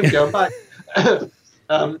 Okay, here we go. I'm back.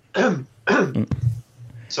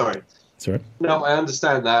 Sorry. Sorry. No, I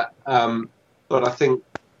understand that, but I think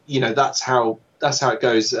that's how it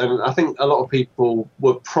goes, and I think a lot of people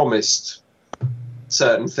were promised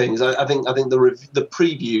certain things. I think the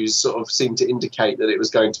previews sort of seemed to indicate that it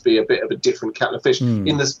was going to be a bit of a different kettle of fish,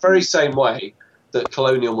 in the very same way that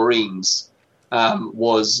Colonial Marines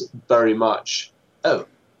was very much. Oh,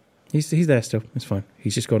 he's there still. It's fine.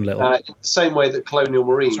 He's just gone a little. In the same way that Colonial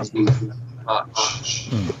Marines was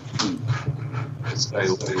much.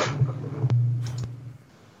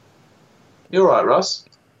 You all right, Russ?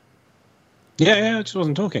 Yeah, I just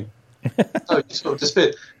wasn't talking. Oh, you sort of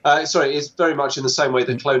disappeared. Sorry, it's very much in the same way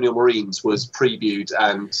that Colonial Marines was previewed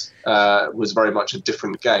and was very much a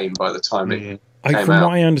different game by the time it came out. From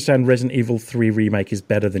what I understand, Resident Evil 3 Remake is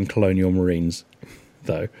better than Colonial Marines,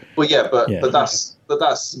 though. Well, but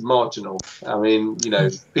that's marginal. I mean,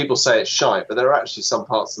 people say it's shite, but there are actually some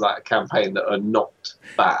parts of that campaign that are not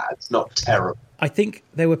bad, not terrible. I think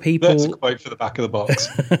there were people... That's a quote for the back of the box.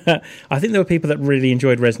 I think there were people that really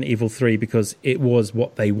enjoyed Resident Evil 3 because it was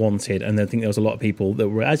what they wanted, and I think there was a lot of people that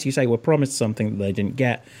were, as you say, were promised something that they didn't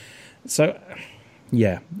get. So,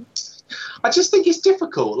 yeah. I just think it's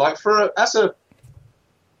difficult. Like, as a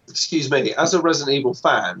Resident Evil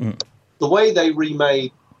fan, the way they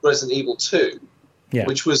remade Resident Evil 2,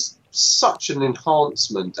 which was such an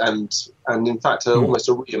enhancement and in fact almost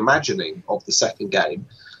a reimagining of the second game,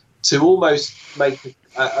 to almost make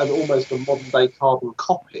almost a modern day carbon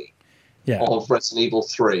copy of Resident Evil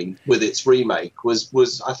 3 with its remake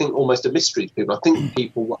was I think almost a mystery to people. I think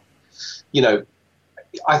people,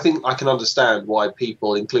 I think I can understand why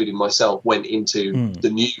people, including myself, went into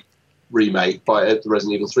the new remake the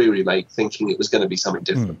Resident Evil 3 remake thinking it was going to be something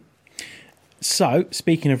different. So,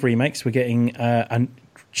 speaking of remakes, we're getting a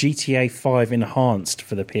GTA 5 enhanced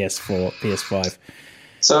for the PS4, PS5.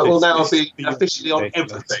 So it will now be officially on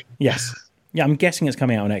everything. Yes. Yeah, I'm guessing it's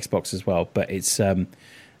coming out on Xbox as well, but it's...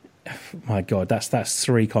 my God, that's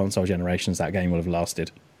 3 console generations that game will have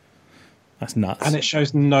lasted. That's nuts. And it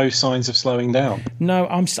shows no signs of slowing down. No,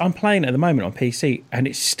 I'm playing it at the moment on PC, and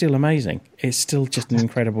it's still amazing. It's still just an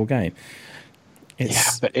incredible game.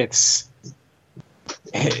 But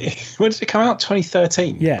when did it come out?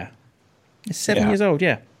 2013? Yeah. It's 7 years old,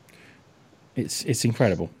 yeah. It's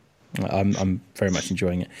incredible. I'm very much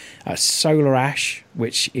enjoying it. Solar Ash,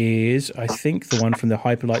 which is, I think, the one from the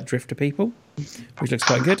Hyperlight Drifter people, which looks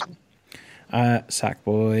quite good.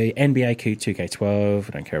 Sackboy, NBA 2K12, I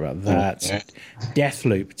don't care about that.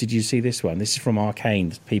 Deathloop, did you see this one? This is from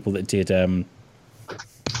Arcane, people that did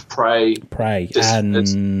Prey, and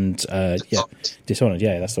Dishonored,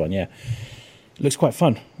 that's the one, Looks quite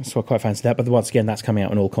fun. So I quite fancy that. But once again, that's coming out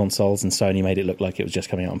on all consoles, and Sony made it look like it was just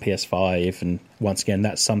coming out on PS5. And once again,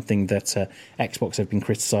 that's something that Xbox have been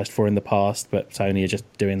criticised for in the past, but Sony are just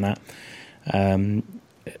doing that.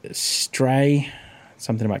 Stray,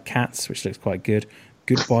 something about cats, which looks quite good.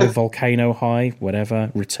 Goodbye Volcano High, whatever,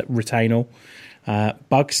 Retainal.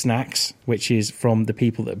 Bug Snacks, which is from the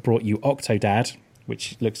people that brought you Octodad,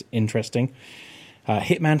 which looks interesting.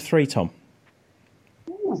 Hitman 3, Tom.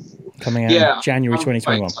 Coming out in January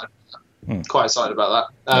 2021. Quite excited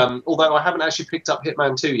about that. Although I haven't actually picked up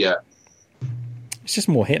Hitman 2 yet. It's just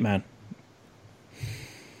more Hitman.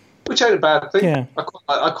 Which ain't a bad thing. Yeah.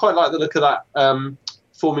 I quite like the look of that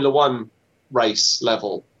Formula 1 race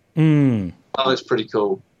level. Oh, it's pretty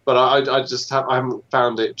cool. But I haven't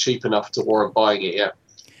found it cheap enough to warrant buying it yet.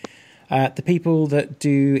 The people that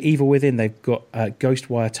do Evil Within, they've got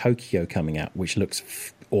Ghostwire Tokyo coming out, which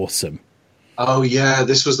looks awesome. Oh, yeah,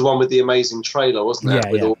 this was the one with the amazing trailer, wasn't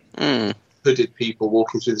it? With all hooded people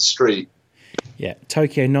walking through the street. Yeah,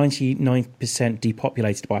 Tokyo 99%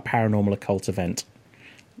 depopulated by a paranormal occult event,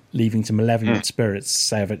 leaving to malevolent spirits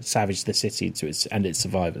savage the city and its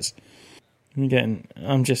survivors.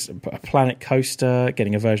 I'm just a Planet Coaster,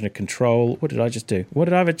 getting a version of Control. What did I just do? What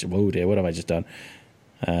have I just done?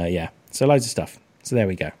 So loads of stuff. So there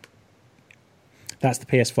we go. That's the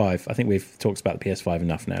PS5. I think we've talked about the PS5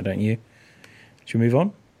 enough now, don't you? Should we move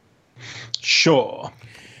on? Sure.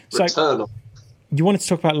 So, Returnal. You wanted to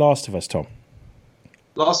talk about Last of Us, Tom?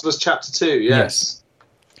 Last of Us Chapter 2, yes.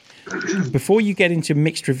 Before you get into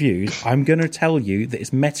mixed reviews, I'm going to tell you that its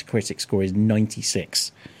Metacritic score is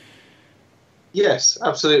 96. Yes,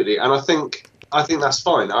 absolutely. And I think I think that's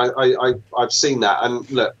fine. I've seen that, and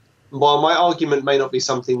look, while my argument may not be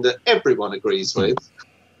something that everyone agrees with,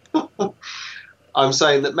 I'm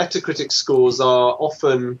saying that Metacritic scores are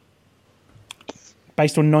often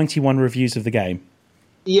based on 91 reviews of the game.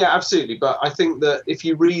 Yeah, absolutely. But I think that if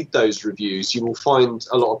you read those reviews, you will find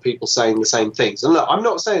a lot of people saying the same things. And look, I'm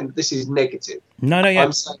not saying that this is negative. No, yeah.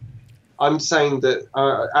 I'm saying that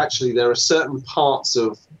actually there are certain parts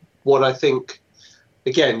of what I think.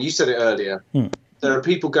 Again, you said it earlier. There are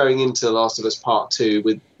people going into The Last of Us Part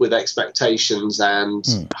 2 with expectations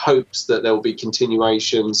and hopes that there will be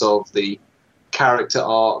continuations of the character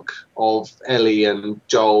arc of Ellie and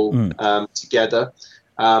Joel together.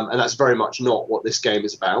 And that's very much not what this game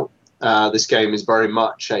is about. This game is very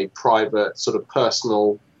much a private, sort of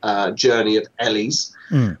personal journey of Ellie's.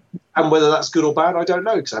 And whether that's good or bad, I don't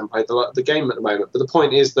know, because I haven't played the game at the moment. But the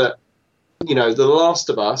point is that, The Last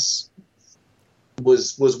of Us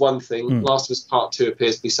was one thing. Last of Us Part 2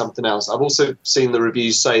 appears to be something else. I've also seen the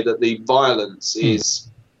reviews say that the violence is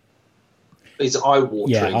eye-watering.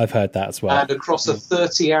 Yeah, I've heard that as well. And across a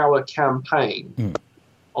 30-hour campaign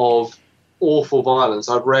of awful violence,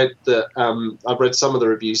 I've read some of the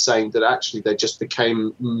reviews saying that actually they just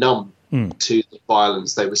became numb to the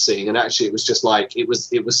violence they were seeing, and actually it was just like it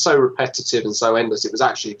was so repetitive and so endless. It was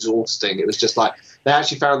actually exhausting. It was just like they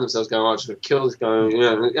actually found themselves going, "Oh, I'm just going to kill this guy,"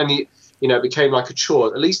 and it became like a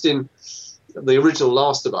chore. At least in the original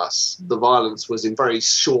Last of Us, the violence was in very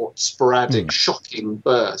short, sporadic, shocking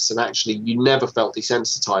bursts, and actually you never felt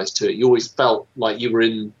desensitized to it. You always felt like you were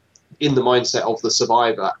in the mindset of the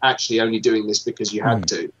survivor, actually only doing this because you had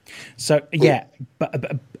to. So yeah,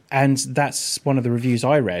 but and that's one of the reviews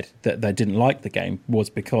I read that they didn't like the game was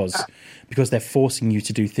because they're forcing you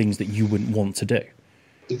to do things that you wouldn't want to do.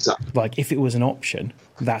 Exactly. Like if it was an option,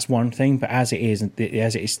 that's one thing, but as it is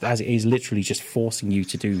literally just forcing you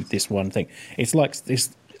to do this one thing. It's like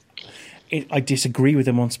this. I disagree with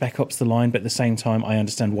them on Spec Ops: The Line, but at the same time, I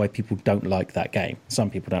understand why people don't like that game. Some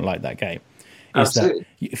people don't like that game. Is that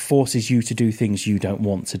it forces you to do things you don't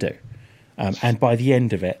want to do, and by the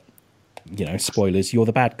end of it, spoilers, you're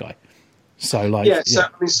the bad guy. So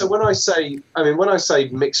So when I say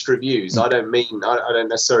mixed reviews, I don't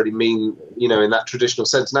necessarily mean in that traditional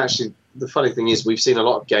sense. And actually, the funny thing is, we've seen a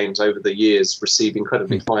lot of games over the years receive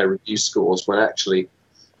incredibly high review scores when actually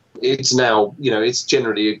it's now it's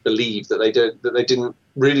generally believed that they didn't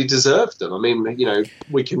really deserve them. I mean,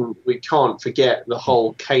 we can't forget the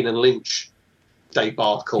whole Kane and Lynch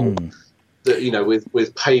debacle that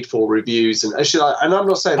with paid for reviews and actually, and I'm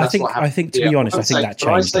not saying that's what happened. I think to be honest, I think that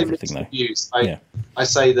changed everything though. Reviews, I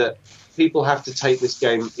say that people have to take this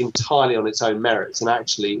game entirely on its own merits, and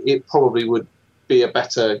actually it probably would be a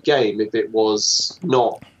better game if it was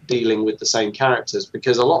not dealing with the same characters,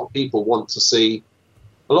 because a lot of people want to see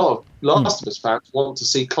a lot of Last of Us fans want to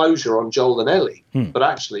see closure on Joel and Ellie, but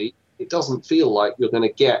actually it doesn't feel like they're going to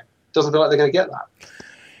get that.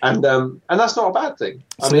 And that's not a bad thing.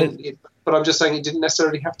 But I'm just saying it didn't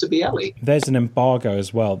necessarily have to be Ellie. There's an embargo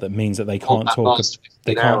as well that means that they can't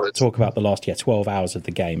talk about the last 12 hours of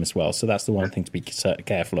the game as well. So that's the one thing to be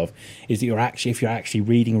careful of, is that if you're actually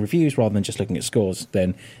reading reviews rather than just looking at scores,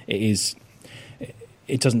 then it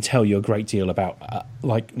doesn't tell you a great deal about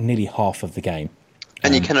like nearly half of the game.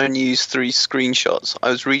 And you can only use 3 screenshots.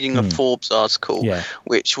 I was reading a Forbes article,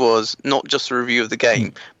 which was not just a review of the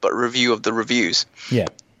game, but a review of the reviews. Yeah.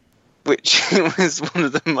 Which was one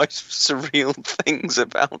of the most surreal things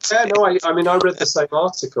about it. Yeah, no, I read the same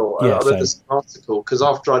article. I read the same article because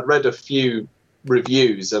after I'd read a few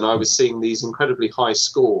reviews and I was seeing these incredibly high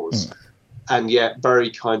scores and yet very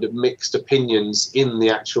kind of mixed opinions in the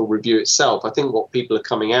actual review itself. I think what people are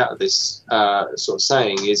coming out of this sort of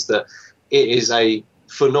saying is that it is a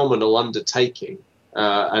phenomenal undertaking,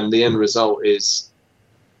 and the end result is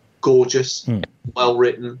gorgeous, well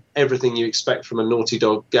written, everything you expect from a Naughty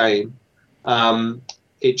Dog game.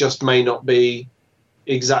 It just may not be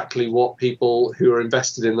exactly what people who are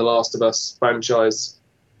invested in the Last of Us franchise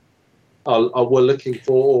were looking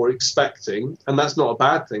for or expecting, and that's not a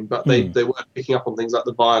bad thing, but they were picking up on things like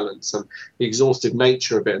the violence and the exhaustive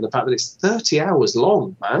nature of it, and the fact that it's 30 hours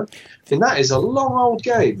long, man. I mean, that is a long old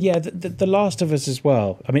game. Yeah, the Last of Us as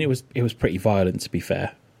well. I mean, it was pretty violent, to be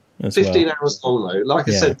fair. 15 hours long, though. Like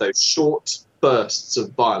I said, those short bursts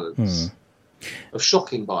of violence, of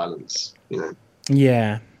shocking violence,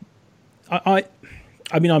 Yeah. I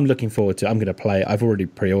mean, I'm looking forward to it. I'm going to play it. I've already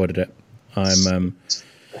pre-ordered it.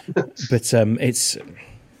 But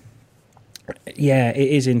it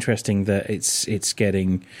is interesting that it's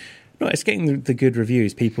getting No, it's getting the good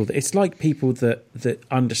reviews. It's like people that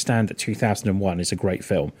understand that 2001 is a great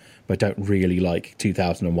film, but don't really like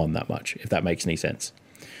 2001 that much. If that makes any sense.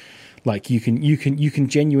 Like you can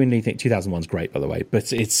genuinely think 2001's great, by the way,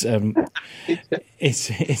 but it's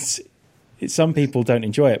some people don't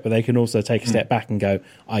enjoy it, but they can also take a step back and go,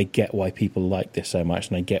 I get why people like this so much,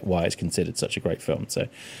 and I get why it's considered such a great film. So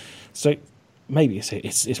maybe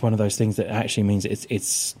it's one of those things that actually means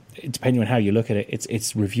it's depending on how you look at it,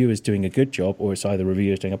 it's reviewers doing a good job, or it's either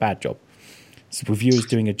reviewers doing a bad job. It's reviewers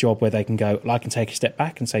doing a job where they can go, I can take a step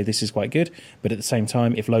back and say this is quite good, but at the same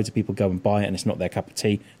time, if loads of people go and buy it and it's not their cup of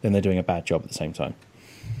tea, then they're doing a bad job at the same time.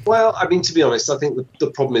 Well, I mean, to be honest, I think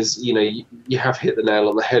the problem is, you have hit the nail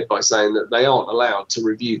on the head by saying that they aren't allowed to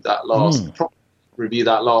review that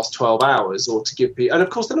last 12 hours, or to give people, and of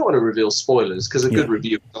course they don't want to reveal spoilers, because a good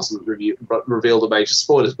review doesn't reveal the major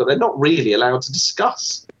spoilers, but they're not really allowed to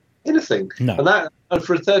discuss anything. No. And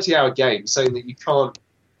for a 30-hour game, saying that you can't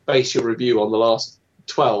base your review on the last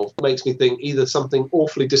 12 makes me think either something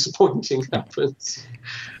awfully disappointing happens,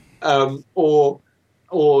 or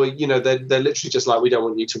they're literally just like, we don't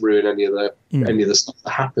want you to ruin any of the stuff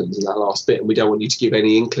that happens in that last bit, and we don't want you to give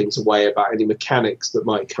any inklings away about any mechanics that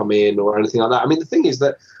might come in or anything like that. I mean, the thing is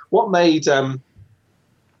that what made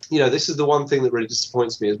this is the one thing that really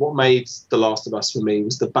disappoints me, is what made The Last of Us for me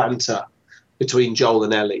was the banter between Joel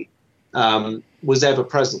and Ellie was ever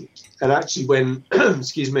present. And actually, when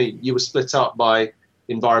you were split up by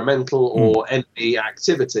environmental or enemy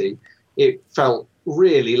activity, it felt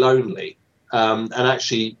really lonely. And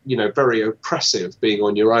actually, very oppressive being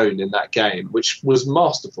on your own in that game, which was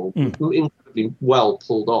masterful, incredibly well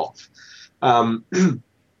pulled off. That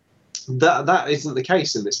isn't the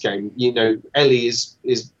case in this game. Ellie is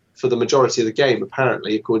for the majority of the game,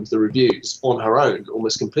 apparently, according to the reviews, on her own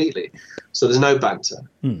almost completely. So there's no banter,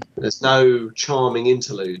 there's no charming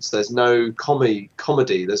interludes, there's no comedy.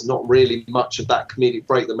 There's not really much of that comedic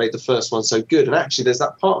break that made the first one so good. And actually, there's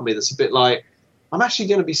that part of me that's a bit like, I'm actually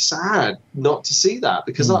going to be sad not to see that,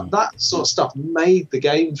 because that sort of stuff made the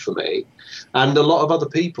game for me and a lot of other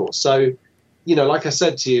people. So, like I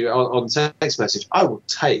said to you on text message, I will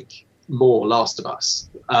take more Last of Us.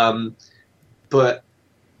 But,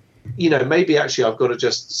 maybe actually I've got to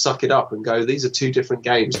just suck it up and go, these are two different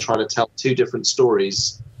games trying to tell two different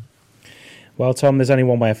stories. Well, Tom, there's only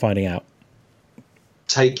one way of finding out.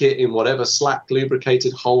 Take it in whatever slack,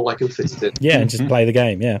 lubricated hole I can fit it in. Yeah, and just play the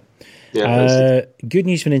game, yeah. Good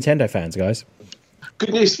news for Nintendo fans, guys.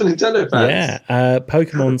 Good news for Nintendo fans. Yeah,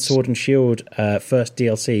 Pokemon Sword and Shield first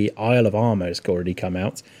DLC, Isle of Armor, has already come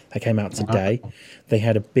out. They came out today. They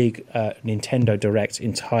had a big Nintendo Direct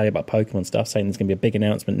entirely about Pokemon stuff, saying there's going to be a big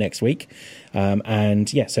announcement next week. So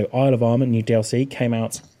Isle of Armor, new DLC, came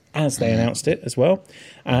out as they announced it as well.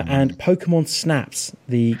 And Pokemon Snaps,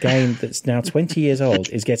 the game that's now 20 years old,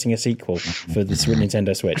 is getting a sequel for the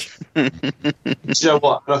Nintendo Switch. Do you know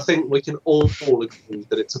what? I think we can all agree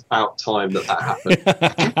that it's about time that happened.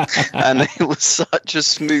 And it was such a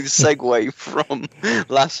smooth segue from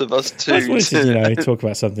Last of Us 2. I just wanted to talk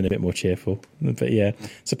about something a bit more cheerful. But yeah,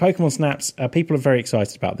 so Pokemon Snaps, people are very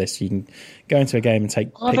excited about this. You can go into a game and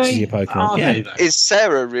take pictures of your Pokemon. Is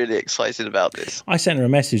Sarah really excited about this? I sent her a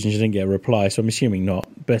message and she didn't get a reply, so I'm assuming not.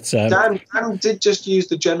 But Dan did just use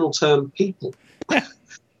the general term people.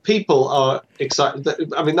 People are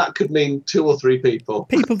excited. I mean, that could mean 2 or 3 people.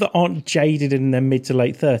 People that aren't jaded in their mid to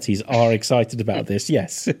late 30s are excited about this,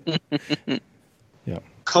 yes. Yeah.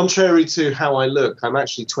 Contrary to how I look, I'm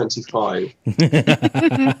actually 25.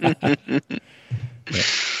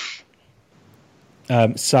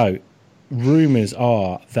 So, rumours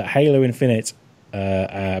are that Halo Infinite,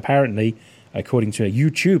 apparently, according to a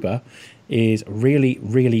YouTuber, is really,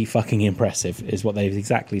 really fucking impressive, is what they've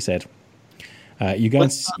exactly said. You're going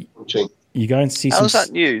to see How's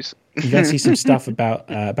that news? You're going to see some stuff about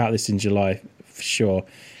this in July, for sure.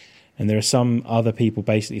 And there are some other people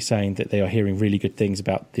basically saying that they are hearing really good things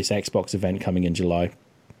about this Xbox event coming in July.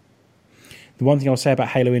 The one thing I'll say about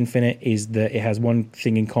Halo Infinite is that it has one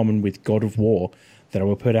thing in common with God of War that I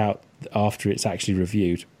will put out after it's actually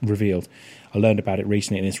revealed. I learned about it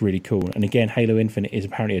recently and it's really cool. And again, Halo Infinite is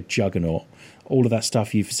apparently a juggernaut. All of that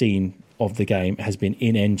stuff you've seen of the game has been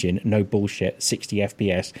in-engine, no bullshit, 60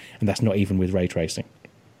 FPS, and that's not even with ray tracing.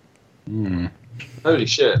 Holy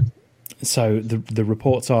shit. So the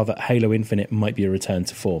reports are that Halo Infinite might be a return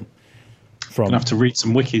to form. I'm going to have to read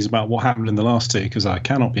some wikis about what happened in the last 2, because I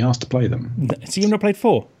cannot be asked to play them. So you've not played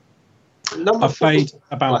 4? I've played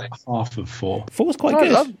about half of 4. 4 was quite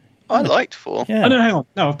good. I liked 4. Yeah. Oh, no, hang on.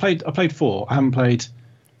 No, I've played 4. I haven't played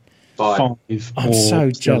 5. I'm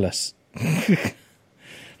so jealous.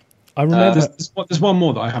 I remember. There's one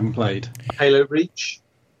more that I haven't played. Halo Reach.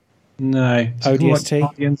 No. ODST? Like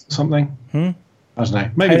Guardians or something? I don't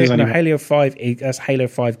know. Maybe Halo, there's only Halo 5. That's Halo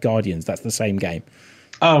 5 Guardians. That's the same game.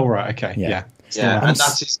 Oh, right. Okay. Yeah. Yeah, and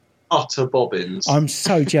that is utter bobbins. I'm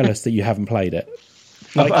so jealous that you haven't played it.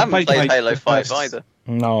 I haven't played Halo 5 either.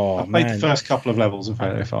 No, I played the first couple of levels of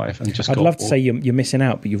Halo 5 and just I'd love to say you're missing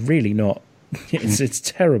out, but you're really not. It's a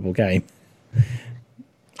terrible game.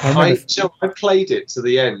 I played it to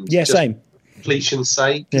the end. Yeah, same. Completion's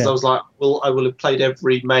sake, because I was like, well, I will have played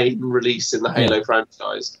every main release in the Halo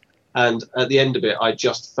franchise, and at the end of it, I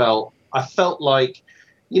felt like,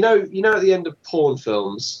 you know, at the end of porn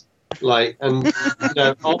films, like, and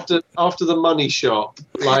after the money shot,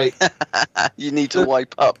 like, you need to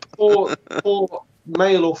wipe up. Poor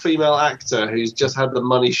male or female actor who's just had the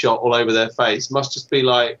money shot all over their face must just be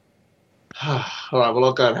like, all right, well,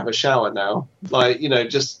 I'll go and have a shower now. Like,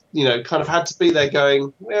 kind of had to be there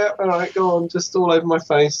going, yeah, all right, go on, just all over my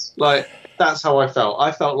face. Like, that's how I felt.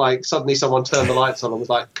 I felt like suddenly someone turned the lights on and was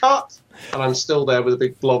like, cut! And I'm still there with a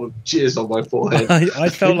big blob of jizz on my forehead. I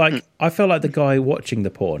felt like the guy watching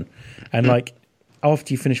the porn. And, like,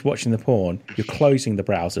 after you finish watching the porn, you're closing the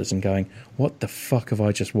browsers and going, what the fuck have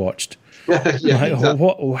I just watched?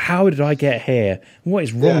 Exactly. How did I get here? What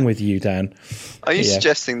is wrong with you, Dan? Are you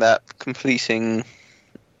suggesting that completing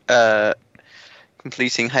Halo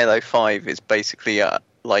 5 is basically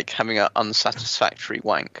like having an unsatisfactory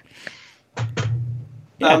wank?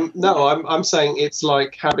 No, I'm saying it's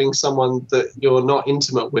like having someone that you're not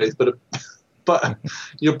intimate with, but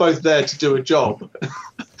you're both there to do a job,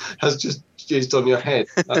 has just jizzed on your head.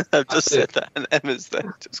 I've just said that, and Emma's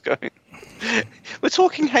there just going, we're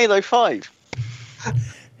talking Halo 5.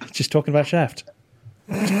 Just talking about Shaft.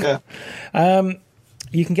 Yeah.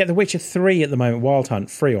 You can get The Witcher 3 at the moment, Wild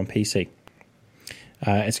Hunt, free on PC.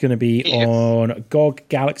 It's going to be on GOG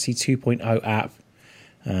Galaxy 2.0 app,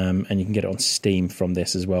 and you can get it on Steam from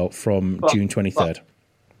this as well from June 23rd.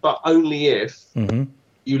 But only if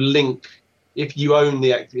you link, if you own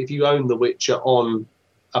The Witcher on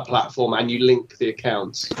a platform and you link the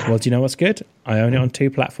accounts. Well, do you know what's good? I own it on 2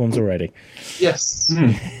 platforms already. Yes.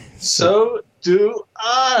 So do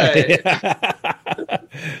I.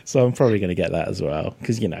 So I'm probably going to get that as well,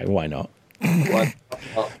 because, why not?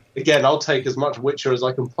 Again, I'll take as much Witcher as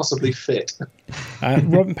I can possibly fit.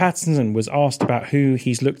 Robert Pattinson was asked about who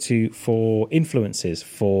he's looked to for influences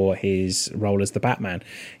for his role as the Batman.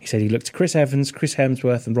 He said he looked to Chris Evans, Chris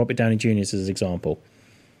Hemsworth, and Robert Downey Jr. as example.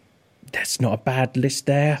 That's not a bad list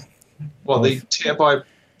there. Well, the TFI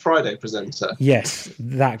Friday presenter. Yes,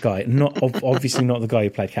 that guy. Obviously not the guy who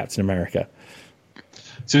played Captain America.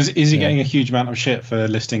 So is he getting a huge amount of shit for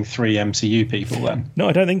listing 3 MCU people then? No,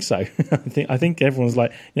 I don't think so. I think everyone's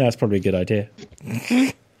like, yeah, that's probably a good idea.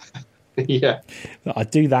 Yeah.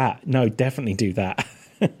 I'd do that. No, definitely do that.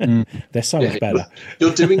 They're so much better.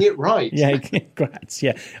 You're doing it right. Yeah, congrats.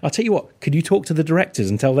 Yeah. I'll tell you what, could you talk to the directors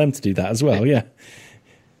and tell them to do that as well? Yeah.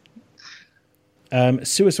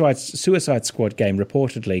 Suicide Squad game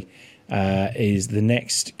reportedly is the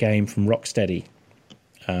next game from Rocksteady,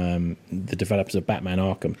 the developers of Batman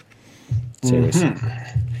Arkham series.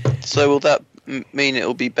 So will that mean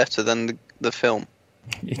it'll be better than the film?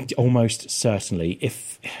 Almost certainly.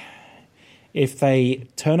 If they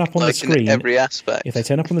turn up on the screen, in every aspect. If they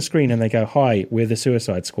turn up on the screen and they go, "Hi, we're the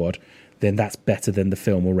Suicide Squad," then that's better than the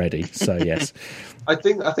film already. So yes. I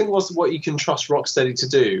think what you can trust Rocksteady to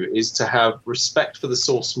do is to have respect for the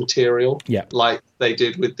source material, like they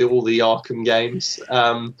did with all the Arkham games,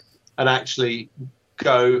 and actually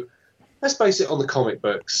go, let's base it on the comic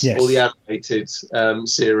books or the animated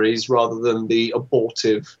series rather than the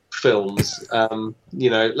abortive films.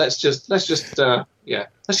 Let's just do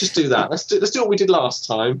that. Let's do what we did last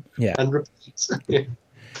time. Yeah, and repeat.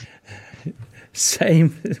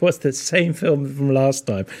 What's the same film from last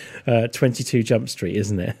time? 22 Jump Street,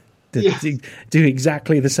 isn't it? Do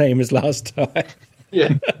exactly the same as last time.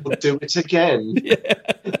 Yeah, we'll do it again.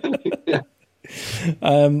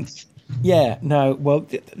 Well,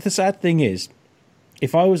 the sad thing is,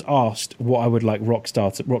 if I was asked what I would like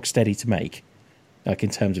Rocksteady to make, like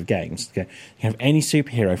in terms of games, you have any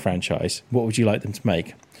superhero franchise, what would you like them to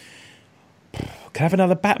make? Can I have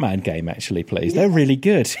another Batman game, actually, please? They're really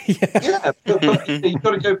good. But you've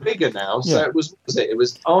got to go bigger now. So it was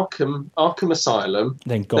Arkham Asylum,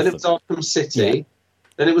 then it was Arkham City,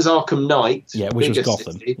 then it was Arkham Knight, which was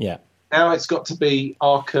Gotham. City. Now it's got to be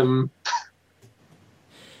Arkham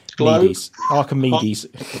Medes. Arkham Medes.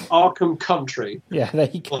 Arkham Country. Yeah, there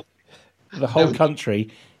you go. The whole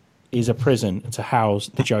country is a prison to house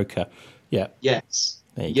the Joker. Yeah. Yes.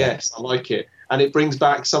 There you go. I like it. And it brings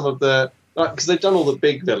back some of the because they've done all the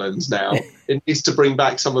big villains now. It needs to bring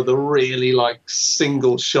back some of the really like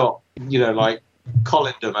single shot, like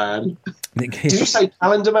Colander Man. Did you say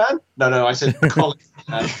Calendar Man? No, I said Colander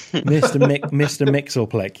Man. Mr.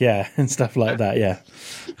 Mixelplick, yeah, and stuff like that, yeah.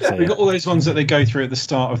 So, we've got all those ones that they go through at the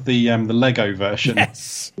start of the Lego version.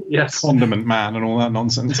 Yes. Condiment Man and all that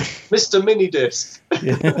nonsense. Mr. Minidisc.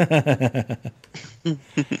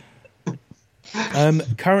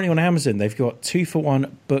 Currently on Amazon, they've got 2-for-1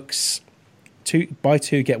 books, buy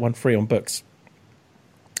two get one free on books,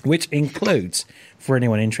 which includes, for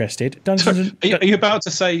anyone interested, Dungeons. Are you about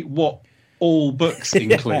to say what all books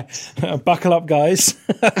include? Buckle up, guys.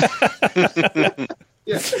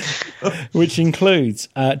 Which includes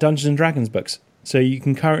Dungeons and Dragons books. So you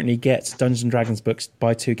can currently get Dungeons and Dragons books,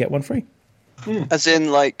 buy two get one free. As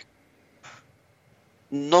in, like,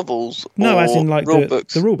 novels? No, or as in like rule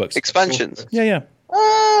books? The rule books. Expansions? Yeah.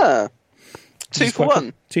 Ah!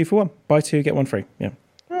 2-for-1. 2-for-1. Buy two, get one free. Yeah.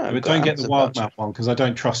 Oh, but don't get the wild mount one because I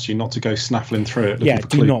don't trust you not to go snaffling through it. Yeah,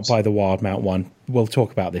 do not buy the wild mount one. We'll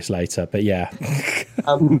talk about this later, but yeah.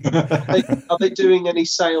 Are they doing any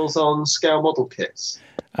sales on scale model kits?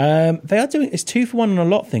 They are doing. It's 2-for-1 on a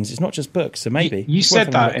lot of things. It's not just books. So maybe you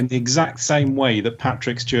said that in the exact same way that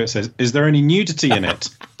Patrick Stewart says. Is there any nudity in it?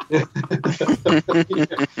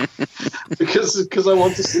 because I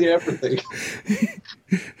want to see everything.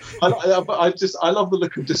 I love the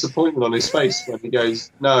look of disappointment on his face when he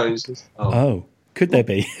goes no. He says, oh, could there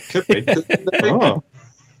be? Could be. Oh.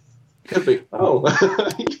 Could be. Oh,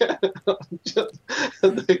 yeah.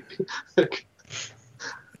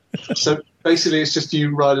 So basically, it's just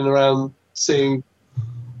you riding around seeing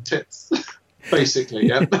tits. Basically,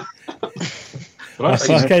 yeah.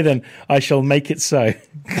 Okay, then I shall make it so.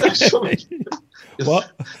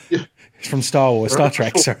 What? Yeah. It's from Star Wars, Star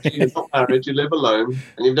Trek. Sorry, you're not married, you live alone,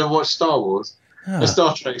 and you've never watched Star Wars.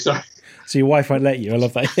 Star Trek, sorry. So your wife won't let you. I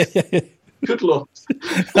love that. Good Lord.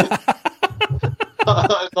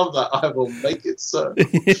 I love that. I will make it so.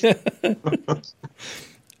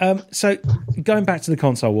 So going back to the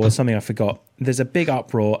console wars, something I forgot. There's a big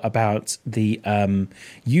uproar about the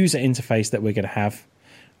user interface that we're going to have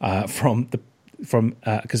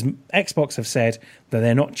because Xbox have said that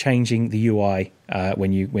they're not changing the UI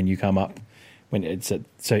when you come up.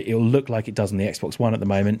 So it'll look like it does on the Xbox One at the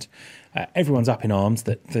moment. Everyone's up in arms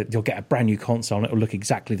that you'll get a brand new console and it'll look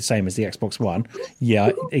exactly the same as the Xbox One.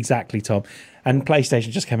 Yeah, exactly, Tom. And PlayStation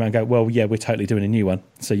just came out and go, well, yeah, we're totally doing a new one.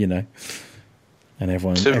 So, and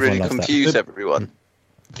everyone really loves confuse that. everyone.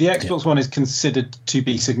 The Xbox One is considered to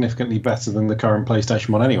be significantly better than the current PlayStation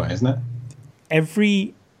One anyway, isn't it?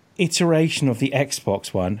 Every iteration of the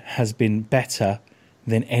Xbox One has been better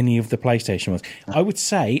than any of the PlayStation ones. I would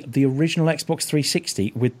say the original Xbox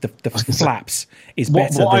 360 with the flaps is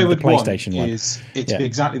better than the PlayStation one. It's be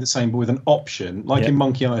exactly the same, but with an option, like in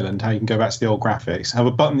Monkey Island, how you can go back to the old graphics, have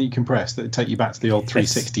a button that you can press that will take you back to the old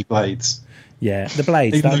 360 blades. Yeah, the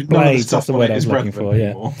blades. That's the word I was looking for.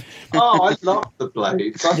 Yeah. Oh, I love the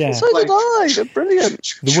blades. So did I. They're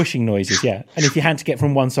brilliant. The whooshing noises, yeah. And if you had to get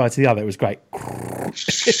from one side to the other, it was great.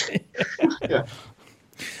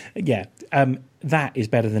 Yeah. That is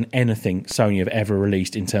better than anything Sony have ever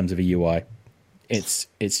released in terms of a UI. It's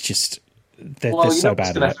just they're so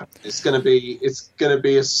bad at it. It's going to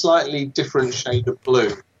be a slightly different shade of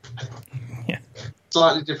blue. Yeah.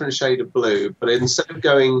 Slightly different shade of blue, but instead of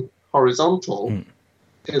going horizontal,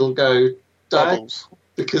 it'll go diagonal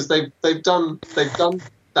because they've done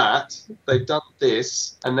that, they've done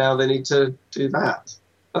this, and now they need to do that.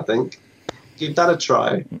 I think give that a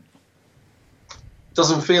try.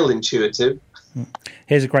 Doesn't feel intuitive.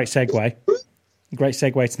 Here's a great segue. Great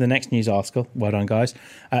segue to the next news article. Well done, guys.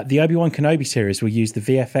 The Obi-Wan Kenobi series will use the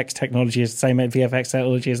VFX technology as the same VFX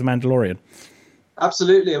technology as The Mandalorian.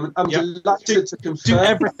 Absolutely. I'm delighted to confirm. Do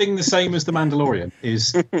everything the same as The Mandalorian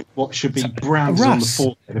is what should be branded on the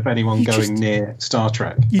forehead of anyone going near Star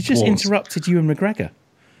Trek. You just interrupted Ewan McGregor.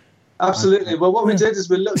 Absolutely. Well, what we did is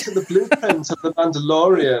we looked at the blueprint of The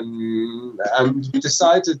Mandalorian and we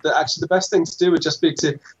decided that actually the best thing to do would just be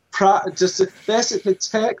to basically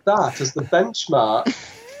take that as the benchmark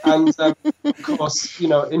and, of course,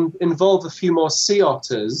 involve a few more sea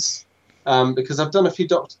otters because I've done a few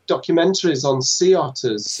documentaries on sea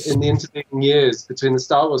otters in the intervening years between the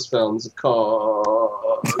Star Wars films, of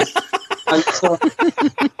course. And so,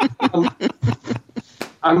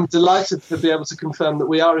 I'm delighted to be able to confirm that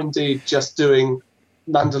we are indeed just doing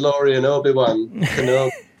Mandalorian Obi-Wan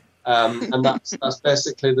Kenobi. And that's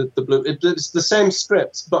basically the blue. It's the same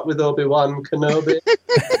script, but with Obi-Wan Kenobi,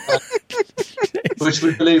 which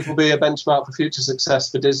we believe will be a benchmark for future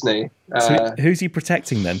success for Disney. So who's he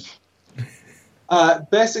protecting then?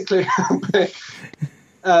 Basically,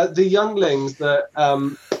 the younglings that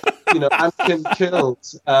Anakin killed,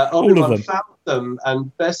 Obi-Wan found them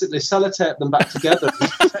and basically sellotaped them back together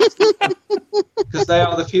because they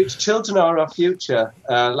are the future. Children are our future.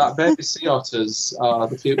 Like baby sea otters are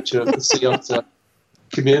the future of the sea otter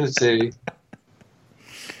community.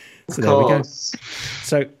 So there we go.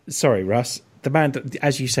 So sorry, Russ.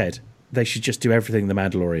 As you said, they should just do everything the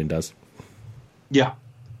Mandalorian does. Yeah,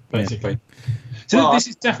 basically. So this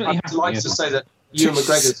is definitely happening. I'd like to say that Ewan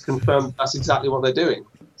McGregor's confirmed that's exactly what they're doing.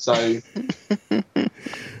 So,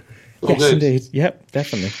 yes, indeed. Yep,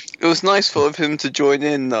 definitely. It was nice for him to join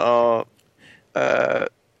in our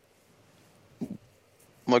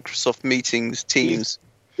Microsoft meetings, Teams.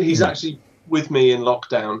 He's actually with me in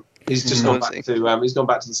lockdown. He's just gone back to he's gone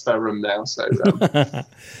back to the spare room now. So,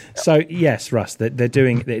 so yes, Russ,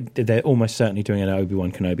 they're almost certainly doing an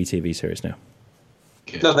Obi-Wan Kenobi TV series now.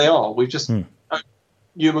 Good. No, they are. We've just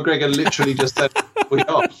Ewan McGregor literally just said we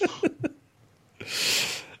are.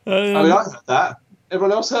 I heard that.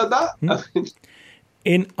 Everyone else heard that?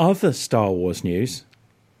 In other Star Wars news,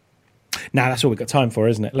 now that's all we've got time for,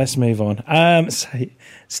 isn't it? Let's move on. So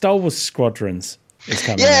Star Wars Squadrons is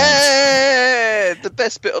coming. Yeah, the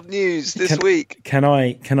best bit of news this week. Can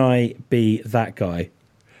I be that guy?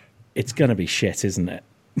 It's going to be shit, isn't it?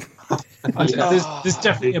 There's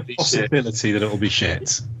definitely a possibility that it will be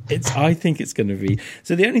shit. I think it's going to be.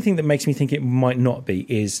 So the only thing that makes me think it might not be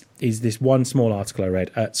is this one small article I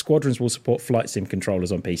read. Squadrons will support flight sim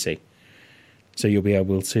controllers on PC, so you'll be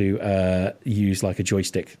able to use like a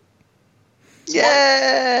joystick.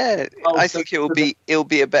 Yeah, I think it'll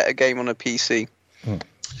be a better game on a PC.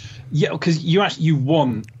 Yeah, because you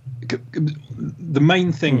want. The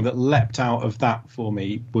main thing that leapt out of that for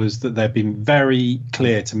me was that they've been very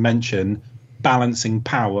clear to mention balancing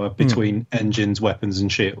power between engines, weapons, and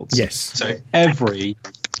shields. Yes. So every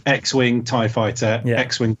X-Wing, TIE Fighter,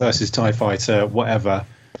 X-Wing versus TIE Fighter, whatever,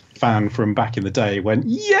 fan from back in the day went,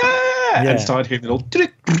 and started hearing little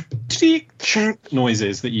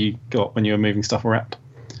noises that you got when you were moving stuff around.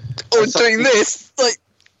 Or doing this, like...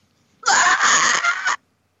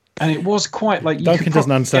 And it was quite like... Duncan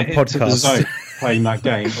doesn't understand podcasts. Playing that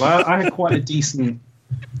game. Well, I had quite a decent...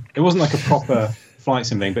 It wasn't like a proper flight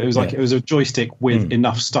sim thing, but it was like it was a joystick with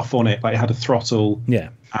enough stuff on it. Like it had a throttle. Yeah.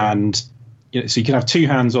 And so you could have two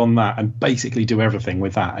hands on that and basically do everything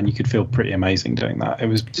with that, and you could feel pretty amazing doing that. It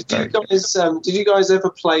was... Did you guys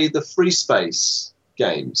ever play the Free Space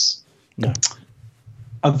games? No.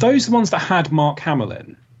 Are those the ones that had Mark Hamill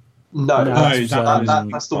in? No, that's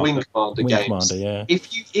the Wing Commander games. Commander, yeah.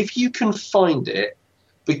 If you can find it,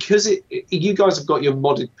 because you guys have got your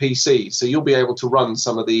modded PC, so you'll be able to run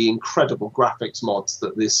some of the incredible graphics mods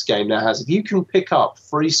that this game now has. If you can pick up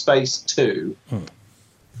Free Space 2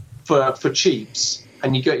 for cheaps,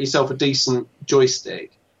 and you get yourself a decent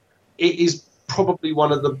joystick, it is probably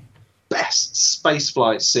one of the best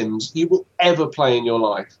spaceflight sims you will ever play in your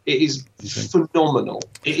life. It is phenomenal.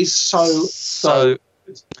 It is so.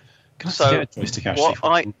 So, joystick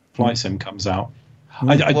actually, Flight Sim comes out.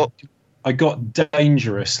 I got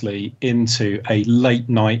dangerously into a late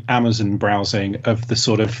night Amazon browsing of the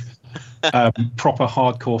sort of proper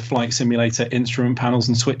hardcore flight simulator instrument panels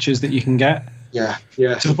and switches that you can get. Yeah.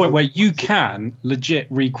 To the point where you can legit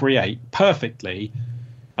recreate perfectly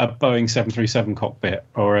a Boeing 737 cockpit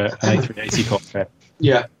or an A380 cockpit.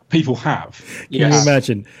 Yeah. People have. Can you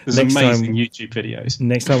imagine? There's amazing YouTube videos.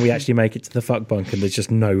 Next time we actually make it to the fuck bunk and there's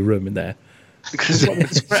just no room in there. There's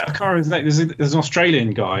an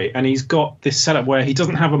Australian guy, and he's got this setup where he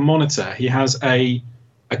doesn't have a monitor. He has a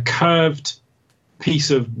curved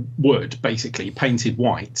piece of wood, basically painted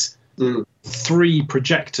white, 3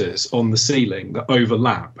 projectors on the ceiling that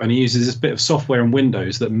overlap, and he uses this bit of software in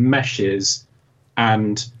Windows that meshes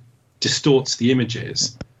and distorts the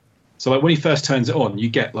images. So like when he first turns it on, you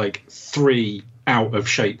get like 3 out of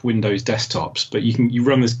shape Windows desktops, but you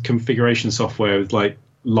run this configuration software with like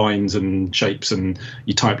lines and shapes, and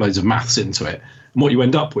you type loads of maths into it. And what you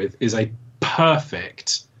end up with is a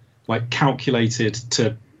perfect, like calculated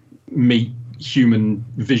to meet human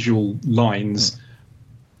visual lines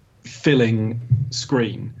filling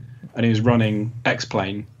screen. And he was running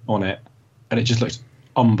X-Plane on it, and it just looked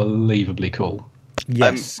unbelievably cool.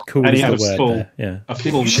 Yes, cool and is he had the word full, there. Yeah. A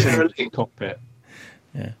full cockpit.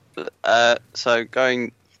 Yeah. So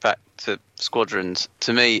going back to Squadrons,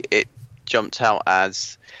 to me it jumped out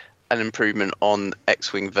as an improvement on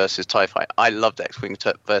X-Wing versus TIE Fighter. I loved X-Wing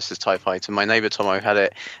versus TIE Fighter. My neighbour Tomo had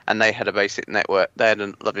it, and they had a basic network. They had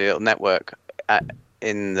a lovely little network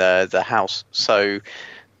in the house. So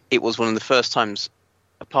it was one of the first times,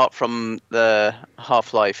 apart from the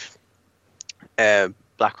Half-Life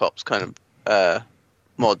Black Ops kind of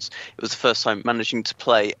mods. It was the first time managing to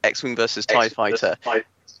play X-Wing versus TIE Fighter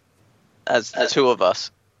as the two of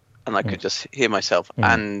us, and I could just hear myself.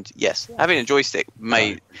 And yes, having a joystick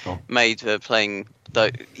made playing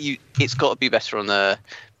it's got to be better on a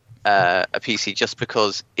PC, just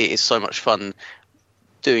because it is so much fun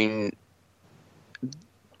doing.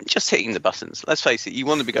 Just hitting the buttons. Let's face it. You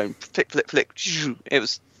want to be going flick, flick, flick.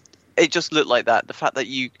 It just looked like that. The fact that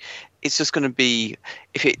it's just going to be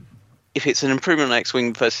if it's an improvement on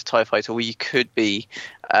X-Wing versus TIE Fighter, where you could be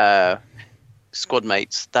squad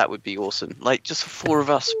mates, that would be awesome. Like just 4 of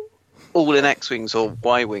us, all in X-Wings or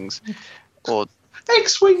Y-Wings, or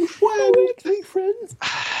X-Wing friends.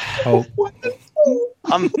 Oh.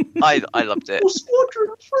 I loved it.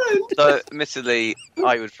 Squadron friend. So, admittedly,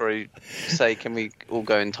 I would probably say, can we all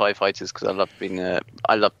go in TIE Fighters? Because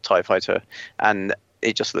I love TIE Fighter, and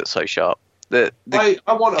it just looks so sharp. I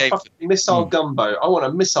want a fucking missile gunboat. I want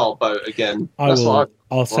a missile boat again.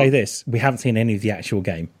 I'll say this: we haven't seen any of the actual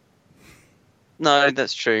game. No,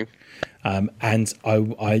 that's true. And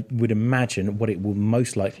I would imagine what it will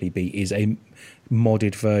most likely be is a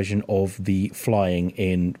modded version of the flying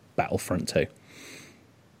in Battlefront 2.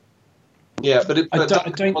 Yeah, but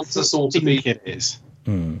Duncan wants us all to be. It is.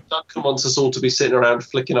 Duncan wants us all to be sitting around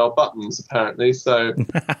flicking our buttons, apparently. So.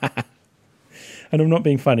 And I'm not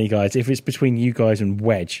being funny, guys. If it's between you guys and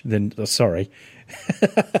Wedge, then sorry.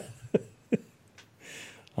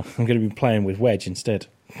 I'm going to be playing with Wedge instead.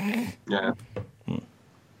 Yeah.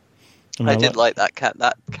 I did like that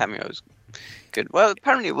cameo was good. Well,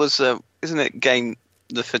 apparently it was, isn't it?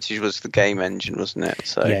 The footage was the game engine, wasn't it?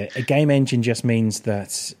 So yeah, a game engine just means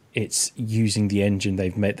that it's using the engine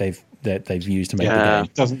they've used to make the game.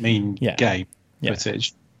 It doesn't mean game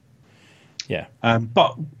footage. Yeah,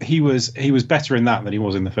 but he was better in that than he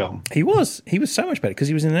was in the film. He was so much better because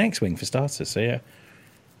he was in an X-wing for starters. So yeah.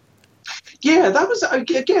 Yeah, that was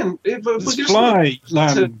again. If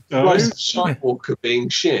Skywalker being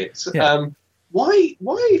shit. Yeah. Why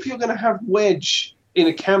if you're going to have Wedge in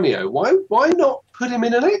a cameo, why not put him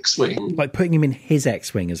in an X-wing? Like putting him in his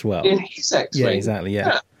X-wing as well. In his X-wing. Yeah, exactly.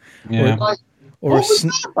 Yeah. What was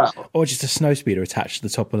that about? Or just a snowspeeder attached to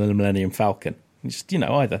the top of the Millennium Falcon. Just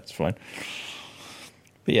either. It's fine.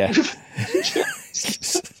 But yeah.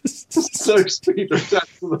 Snowspeeder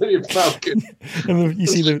attached to the Millennium Falcon. And you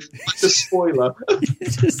see the spoiler. You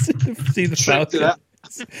just see the Falcon.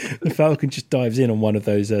 The Falcon just dives in on one of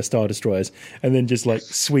those Star Destroyers and then just like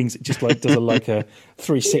swings it, just like does a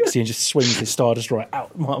 360 and just swings the Star Destroyer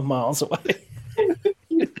out miles away.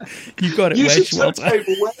 You got it, Wedge. Well done.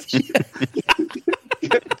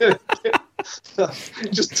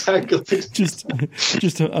 Just tangle it. Just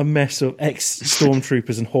a mess of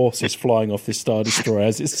ex-stormtroopers and horses flying off this Star Destroyer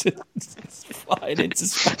as it's flying into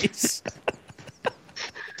space.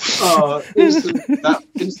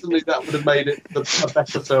 Instantly that would have made it a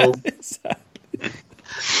better film.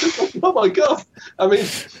 Oh my god! I mean,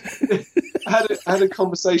 I had a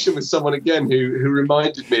conversation with someone again who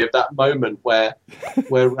reminded me of that moment where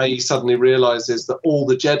Rey suddenly realizes that all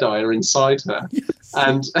the Jedi are inside her,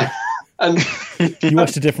 and you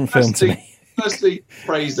watched a different film to me. Firstly,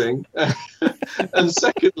 praising, and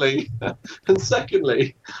secondly, and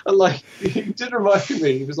like he did remind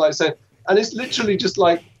me. He was like saying. And it's literally just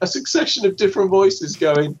like a succession of different voices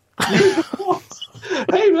going, hey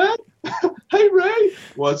man, hey Rey,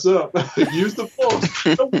 what's up? Use the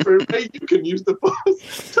Force. Don't worry, Rey, you can use the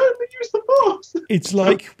Force. Totally use the Force. It's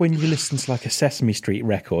like when you listen to like a Sesame Street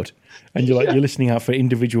record and you're listening out for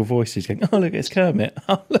individual voices going, oh look, it's Kermit.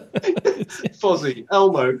 Oh, look. Fozzie,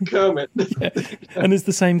 Elmo, Kermit. Yeah. And it's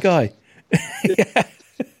the same guy. Yeah.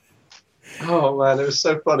 Oh man, it was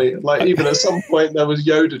so funny. Like even at some point there was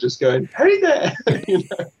Yoda just going, "Hey there,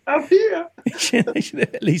 I'm here." They should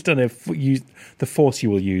have at least done use the Force you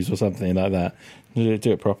will use or something like that. Do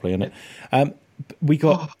it properly, innit? We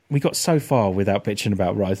got so far without bitching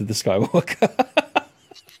about Rise of the Skywalker.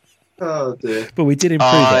 Oh dear! But we did improve.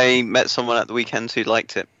 I met someone at the weekend who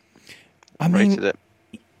liked it. Rated it.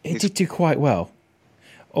 It did do quite well.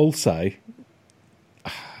 Also,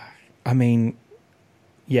 I mean.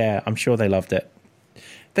 Yeah, I'm sure they loved it.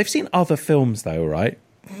 They've seen other films, though, right?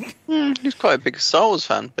 He's quite a big Star Wars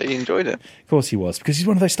fan, but he enjoyed it. Of course he was, because he's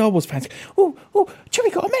one of those Star Wars fans. Oh,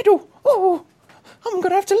 Chewie got a medal. Oh, I'm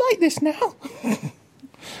going to have to like this now.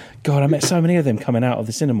 God, I met so many of them coming out of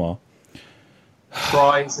the cinema.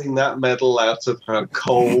 Prizing that medal out of her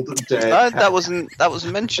cold, dead that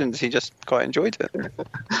wasn't mentioned. He just quite enjoyed it.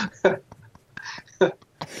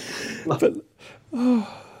 But...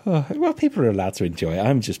 well, people are allowed to enjoy it.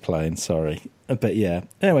 I'm just playing, sorry. But yeah.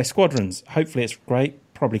 Anyway, Squadrons. Hopefully it's great.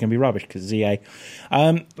 probably going to be rubbish because it's EA.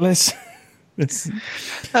 Let's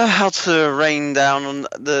How to rain down on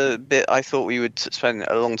the bit I thought we would spend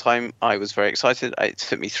a long time. I was very excited. It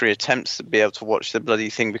took me 3 attempts to be able to watch the bloody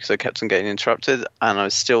thing because I kept on getting interrupted, and I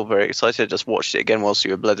was still very excited. I just watched it again whilst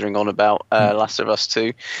you were blethering on about Last of Us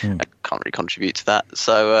 2. I can't really contribute to that,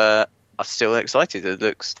 so I'm still excited. It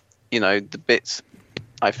looks, the bits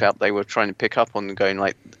I felt they were trying to pick up on, going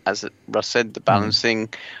like, as Russ said, the balancing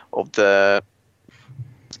of the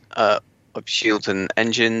of shields and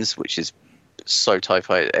engines, which is so TIE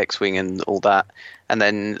Fighter, X-Wing and all that, and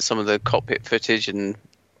then some of the cockpit footage and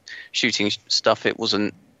shooting stuff, it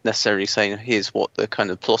wasn't necessarily saying here's what the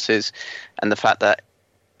kind of plot is, and the fact that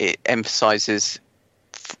it emphasizes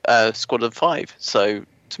Squad of 5, so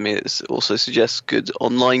to me it also suggests good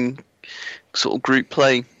online sort of group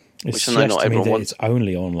play, which I know not everyone wants. It's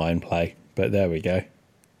only online play, but there we go.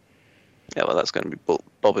 Yeah, well, that's going to be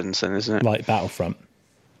bobbins then, isn't it? Like Battlefront.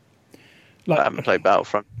 I haven't played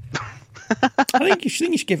Battlefront. I think you should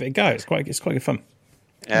give it a go. It's quite good fun.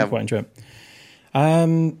 Yeah, I quite enjoy it.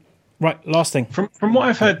 Right, last thing. From what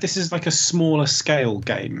I've heard, this is like a smaller scale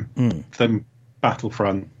game than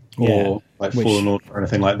Battlefront or Fallen Order or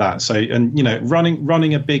anything like that. So, and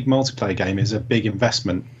running a big multiplayer game is a big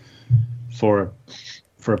investment for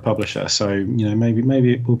a publisher. So,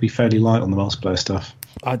 maybe it will be fairly light on the multiplayer stuff.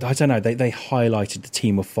 I don't know. They highlighted the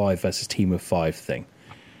Team of 5 versus Team of 5 thing.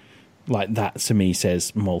 Like, that to me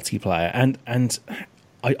says multiplayer, and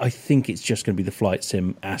I think it's just going to be the flight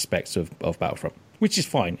sim aspects of Battlefront, which is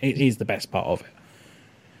fine. It is the best part of it.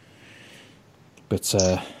 But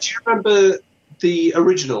do you remember the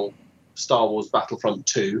original Star Wars Battlefront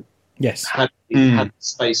 2? Yes, had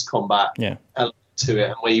space combat element to it,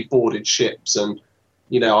 and where you boarded ships, and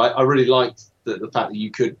I really liked the fact that you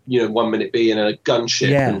could 1 minute be in a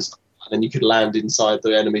gunship and then you could land inside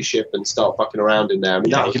the enemy ship and start fucking around in there. I mean,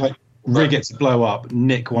 that was rig it to blow up,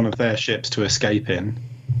 nick one of their ships to escape in,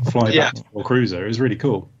 fly back to your cruiser. It was really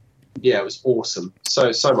cool. Yeah, it was awesome.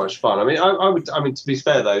 So much fun. I mean, to be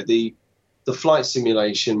fair though, the flight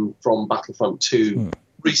simulation from Battlefront 2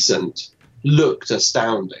 recent looked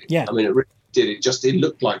astounding. Yeah. I mean, it really did. It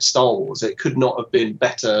looked like Star Wars. It could not have been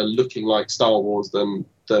better looking like Star Wars than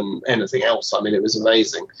anything else. I mean, it was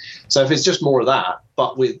amazing. So if it's just more of that,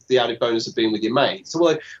 but with the added bonus of being with your mates.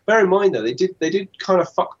 So, bear in mind though, they did kind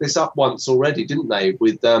of fuck this up once already, didn't they?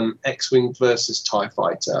 With X-Wing versus TIE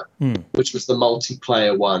Fighter, which was the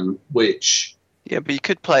multiplayer one. Which but you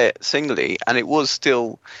could play it singly, and it was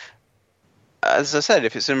still. As I said,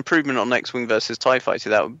 if it's an improvement on X-Wing versus TIE Fighter,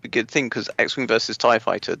 that would be a good thing, because X-Wing versus TIE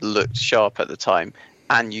Fighter looked sharp at the time,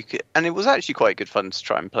 and it was actually quite good fun to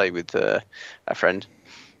try and play with a friend.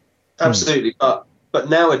 Absolutely, but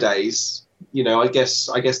nowadays, I guess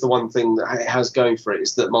the one thing that it has going for it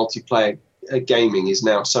is that multiplayer gaming is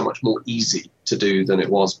now so much more easy to do than it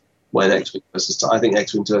was when X-Wing versus TIE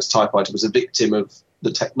Fighter was a victim of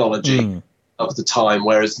the technology of the time,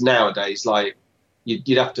 whereas nowadays, like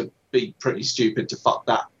you'd have to be pretty stupid to fuck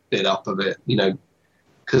that bit up a bit,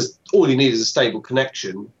 because all you need is a stable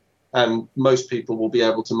connection, and most people will be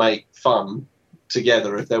able to make fun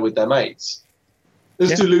together if they're with their mates.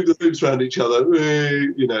 Let's do loop the loops around each other,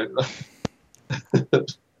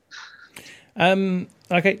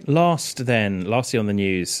 Okay, lastly on the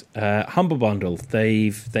news, Humble Bundle.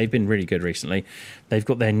 They've been really good recently. They've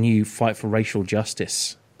got their new Fight for Racial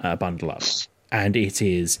Justice bundle up, and it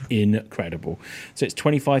is incredible. So it's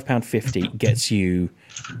 £25.50, gets you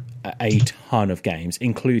a ton of games,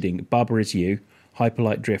 including Bubba Is You,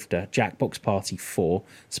 Hyperlight Drifter, Jackbox Party 4,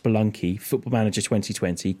 Spelunky, Football Manager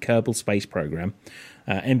 2020, Kerbal Space Program,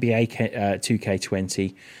 NBA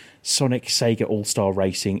 2K20, Sonic Sega All-Star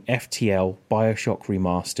Racing, FTL, Bioshock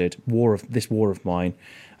Remastered, War of Mine,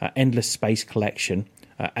 Endless Space Collection,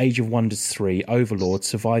 Age of Wonders 3, Overlord,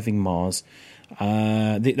 Surviving Mars.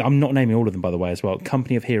 I'm not naming all of them, by the way, as well.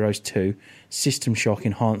 Company of Heroes 2, System Shock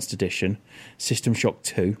Enhanced Edition, System Shock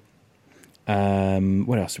 2.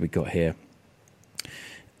 What else have we got here?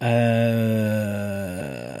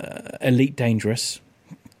 Elite Dangerous,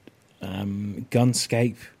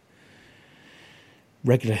 Gunscape,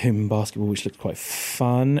 regular human basketball, which looks quite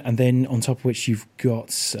fun, and then on top of which you've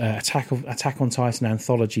got Attack on Titan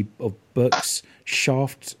anthology of books,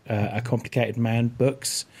 Shaft, A Complicated Man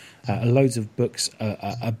books, loads of books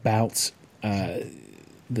about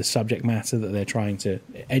the subject matter that they're trying to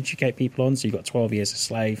educate people on. So you've got 12 Years a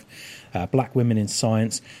Slave, Black Women in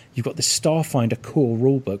Science. You've got the Starfinder core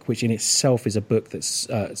rulebook, which in itself is a book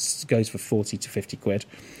that goes for 40 to 50 quid.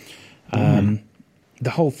 the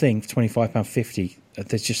whole thing for £25.50,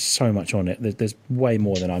 there's just so much on it. There's way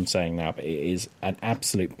more than I'm saying now, but it is an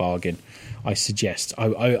absolute bargain. I suggest,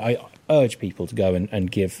 I urge people to go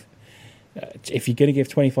and give, if you're going to give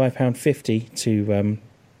 £25.50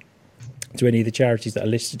 to any of the charities that are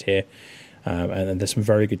listed here, and there's some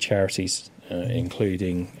very good charities,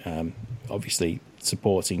 including obviously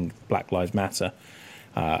supporting Black Lives Matter.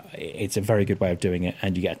 It's a very good way of doing it,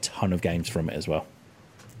 and you get a ton of games from it as well.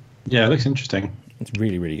 Yeah, it looks interesting. It's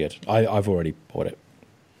really, really good. I've already bought it.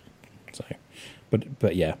 So,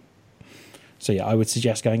 but yeah. So yeah, I would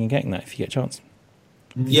suggest going and getting that if you get a chance.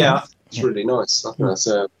 Yeah, it's really nice. I think that's,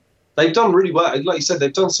 they've done really well. Like you said,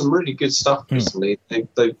 they've done some really good stuff recently.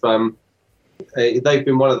 They've been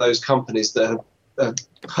one of those companies that have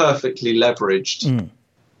perfectly leveraged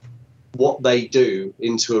what they do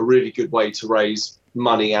into a really good way to raise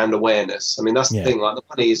money and awareness. I mean, that's the thing. Like, the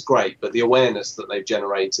money is great, but the awareness that they've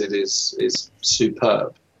generated is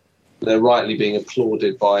superb. They're rightly being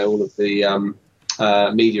applauded by all of the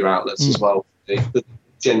media outlets as well. The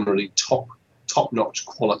generally top-notch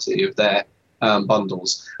quality of their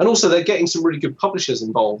bundles, and also they're getting some really good publishers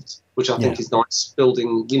involved, which I think is nice.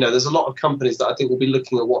 Building, there's a lot of companies that I think will be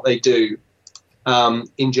looking at what they do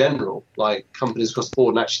in general, like companies across the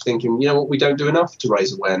board, and actually thinking, what, we don't do enough to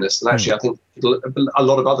raise awareness. And actually, I think a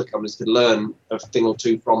lot of other companies could learn a thing or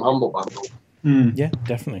two from Humble Bundle. Yeah,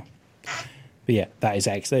 definitely. But yeah, that is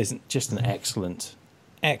just an excellent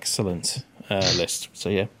list. So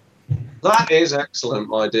yeah, that is excellent,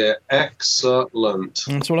 my dear. Excellent.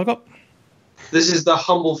 That's all I got. This is the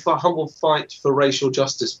Humble Fight for Racial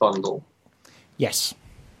Justice bundle. Yes,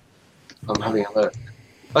 I'm having a look.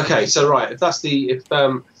 Okay, so right, if that's the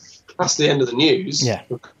end of the news,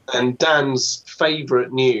 and Dan's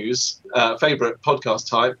favourite podcast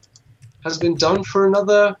type has been done for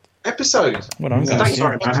another episode. What I'm Thanks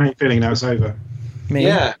very much. How are you feeling now it's over? Me?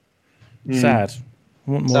 Yeah. Sad.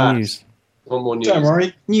 I want more news. Want more news? Don't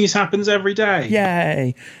worry, news happens every day.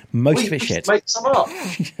 Yay! Most of it shit. Make some up.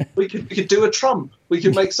 we could do a Trump. We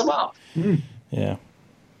could make some up. Yeah.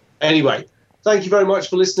 Anyway. Thank you very much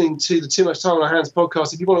for listening to the Too Much Time on Our Hands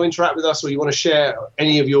podcast. If you want to interact with us or you want to share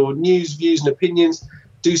any of your news, views and opinions,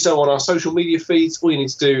 do so on our social media feeds. All you need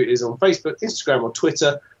to do is on Facebook, Instagram or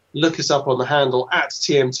Twitter. Look us up on the handle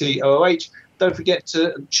 @TMTOOH. Don't forget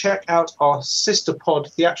to check out our sister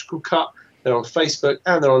pod, Theatrical Cut. They're on Facebook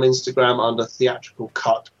and they're on Instagram under Theatrical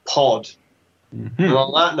Cut Pod. And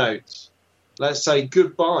on that note, let's say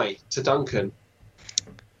goodbye to Duncan.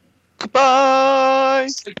 Goodbye.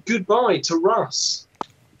 Say goodbye to Russ.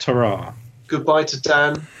 Ta-ra. Goodbye to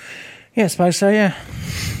Dan. Yeah, I suppose so, yeah.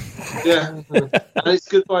 Yeah. And it's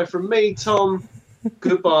goodbye from me, Tom.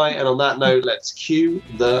 Goodbye. And on that note, let's cue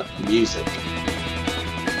the music.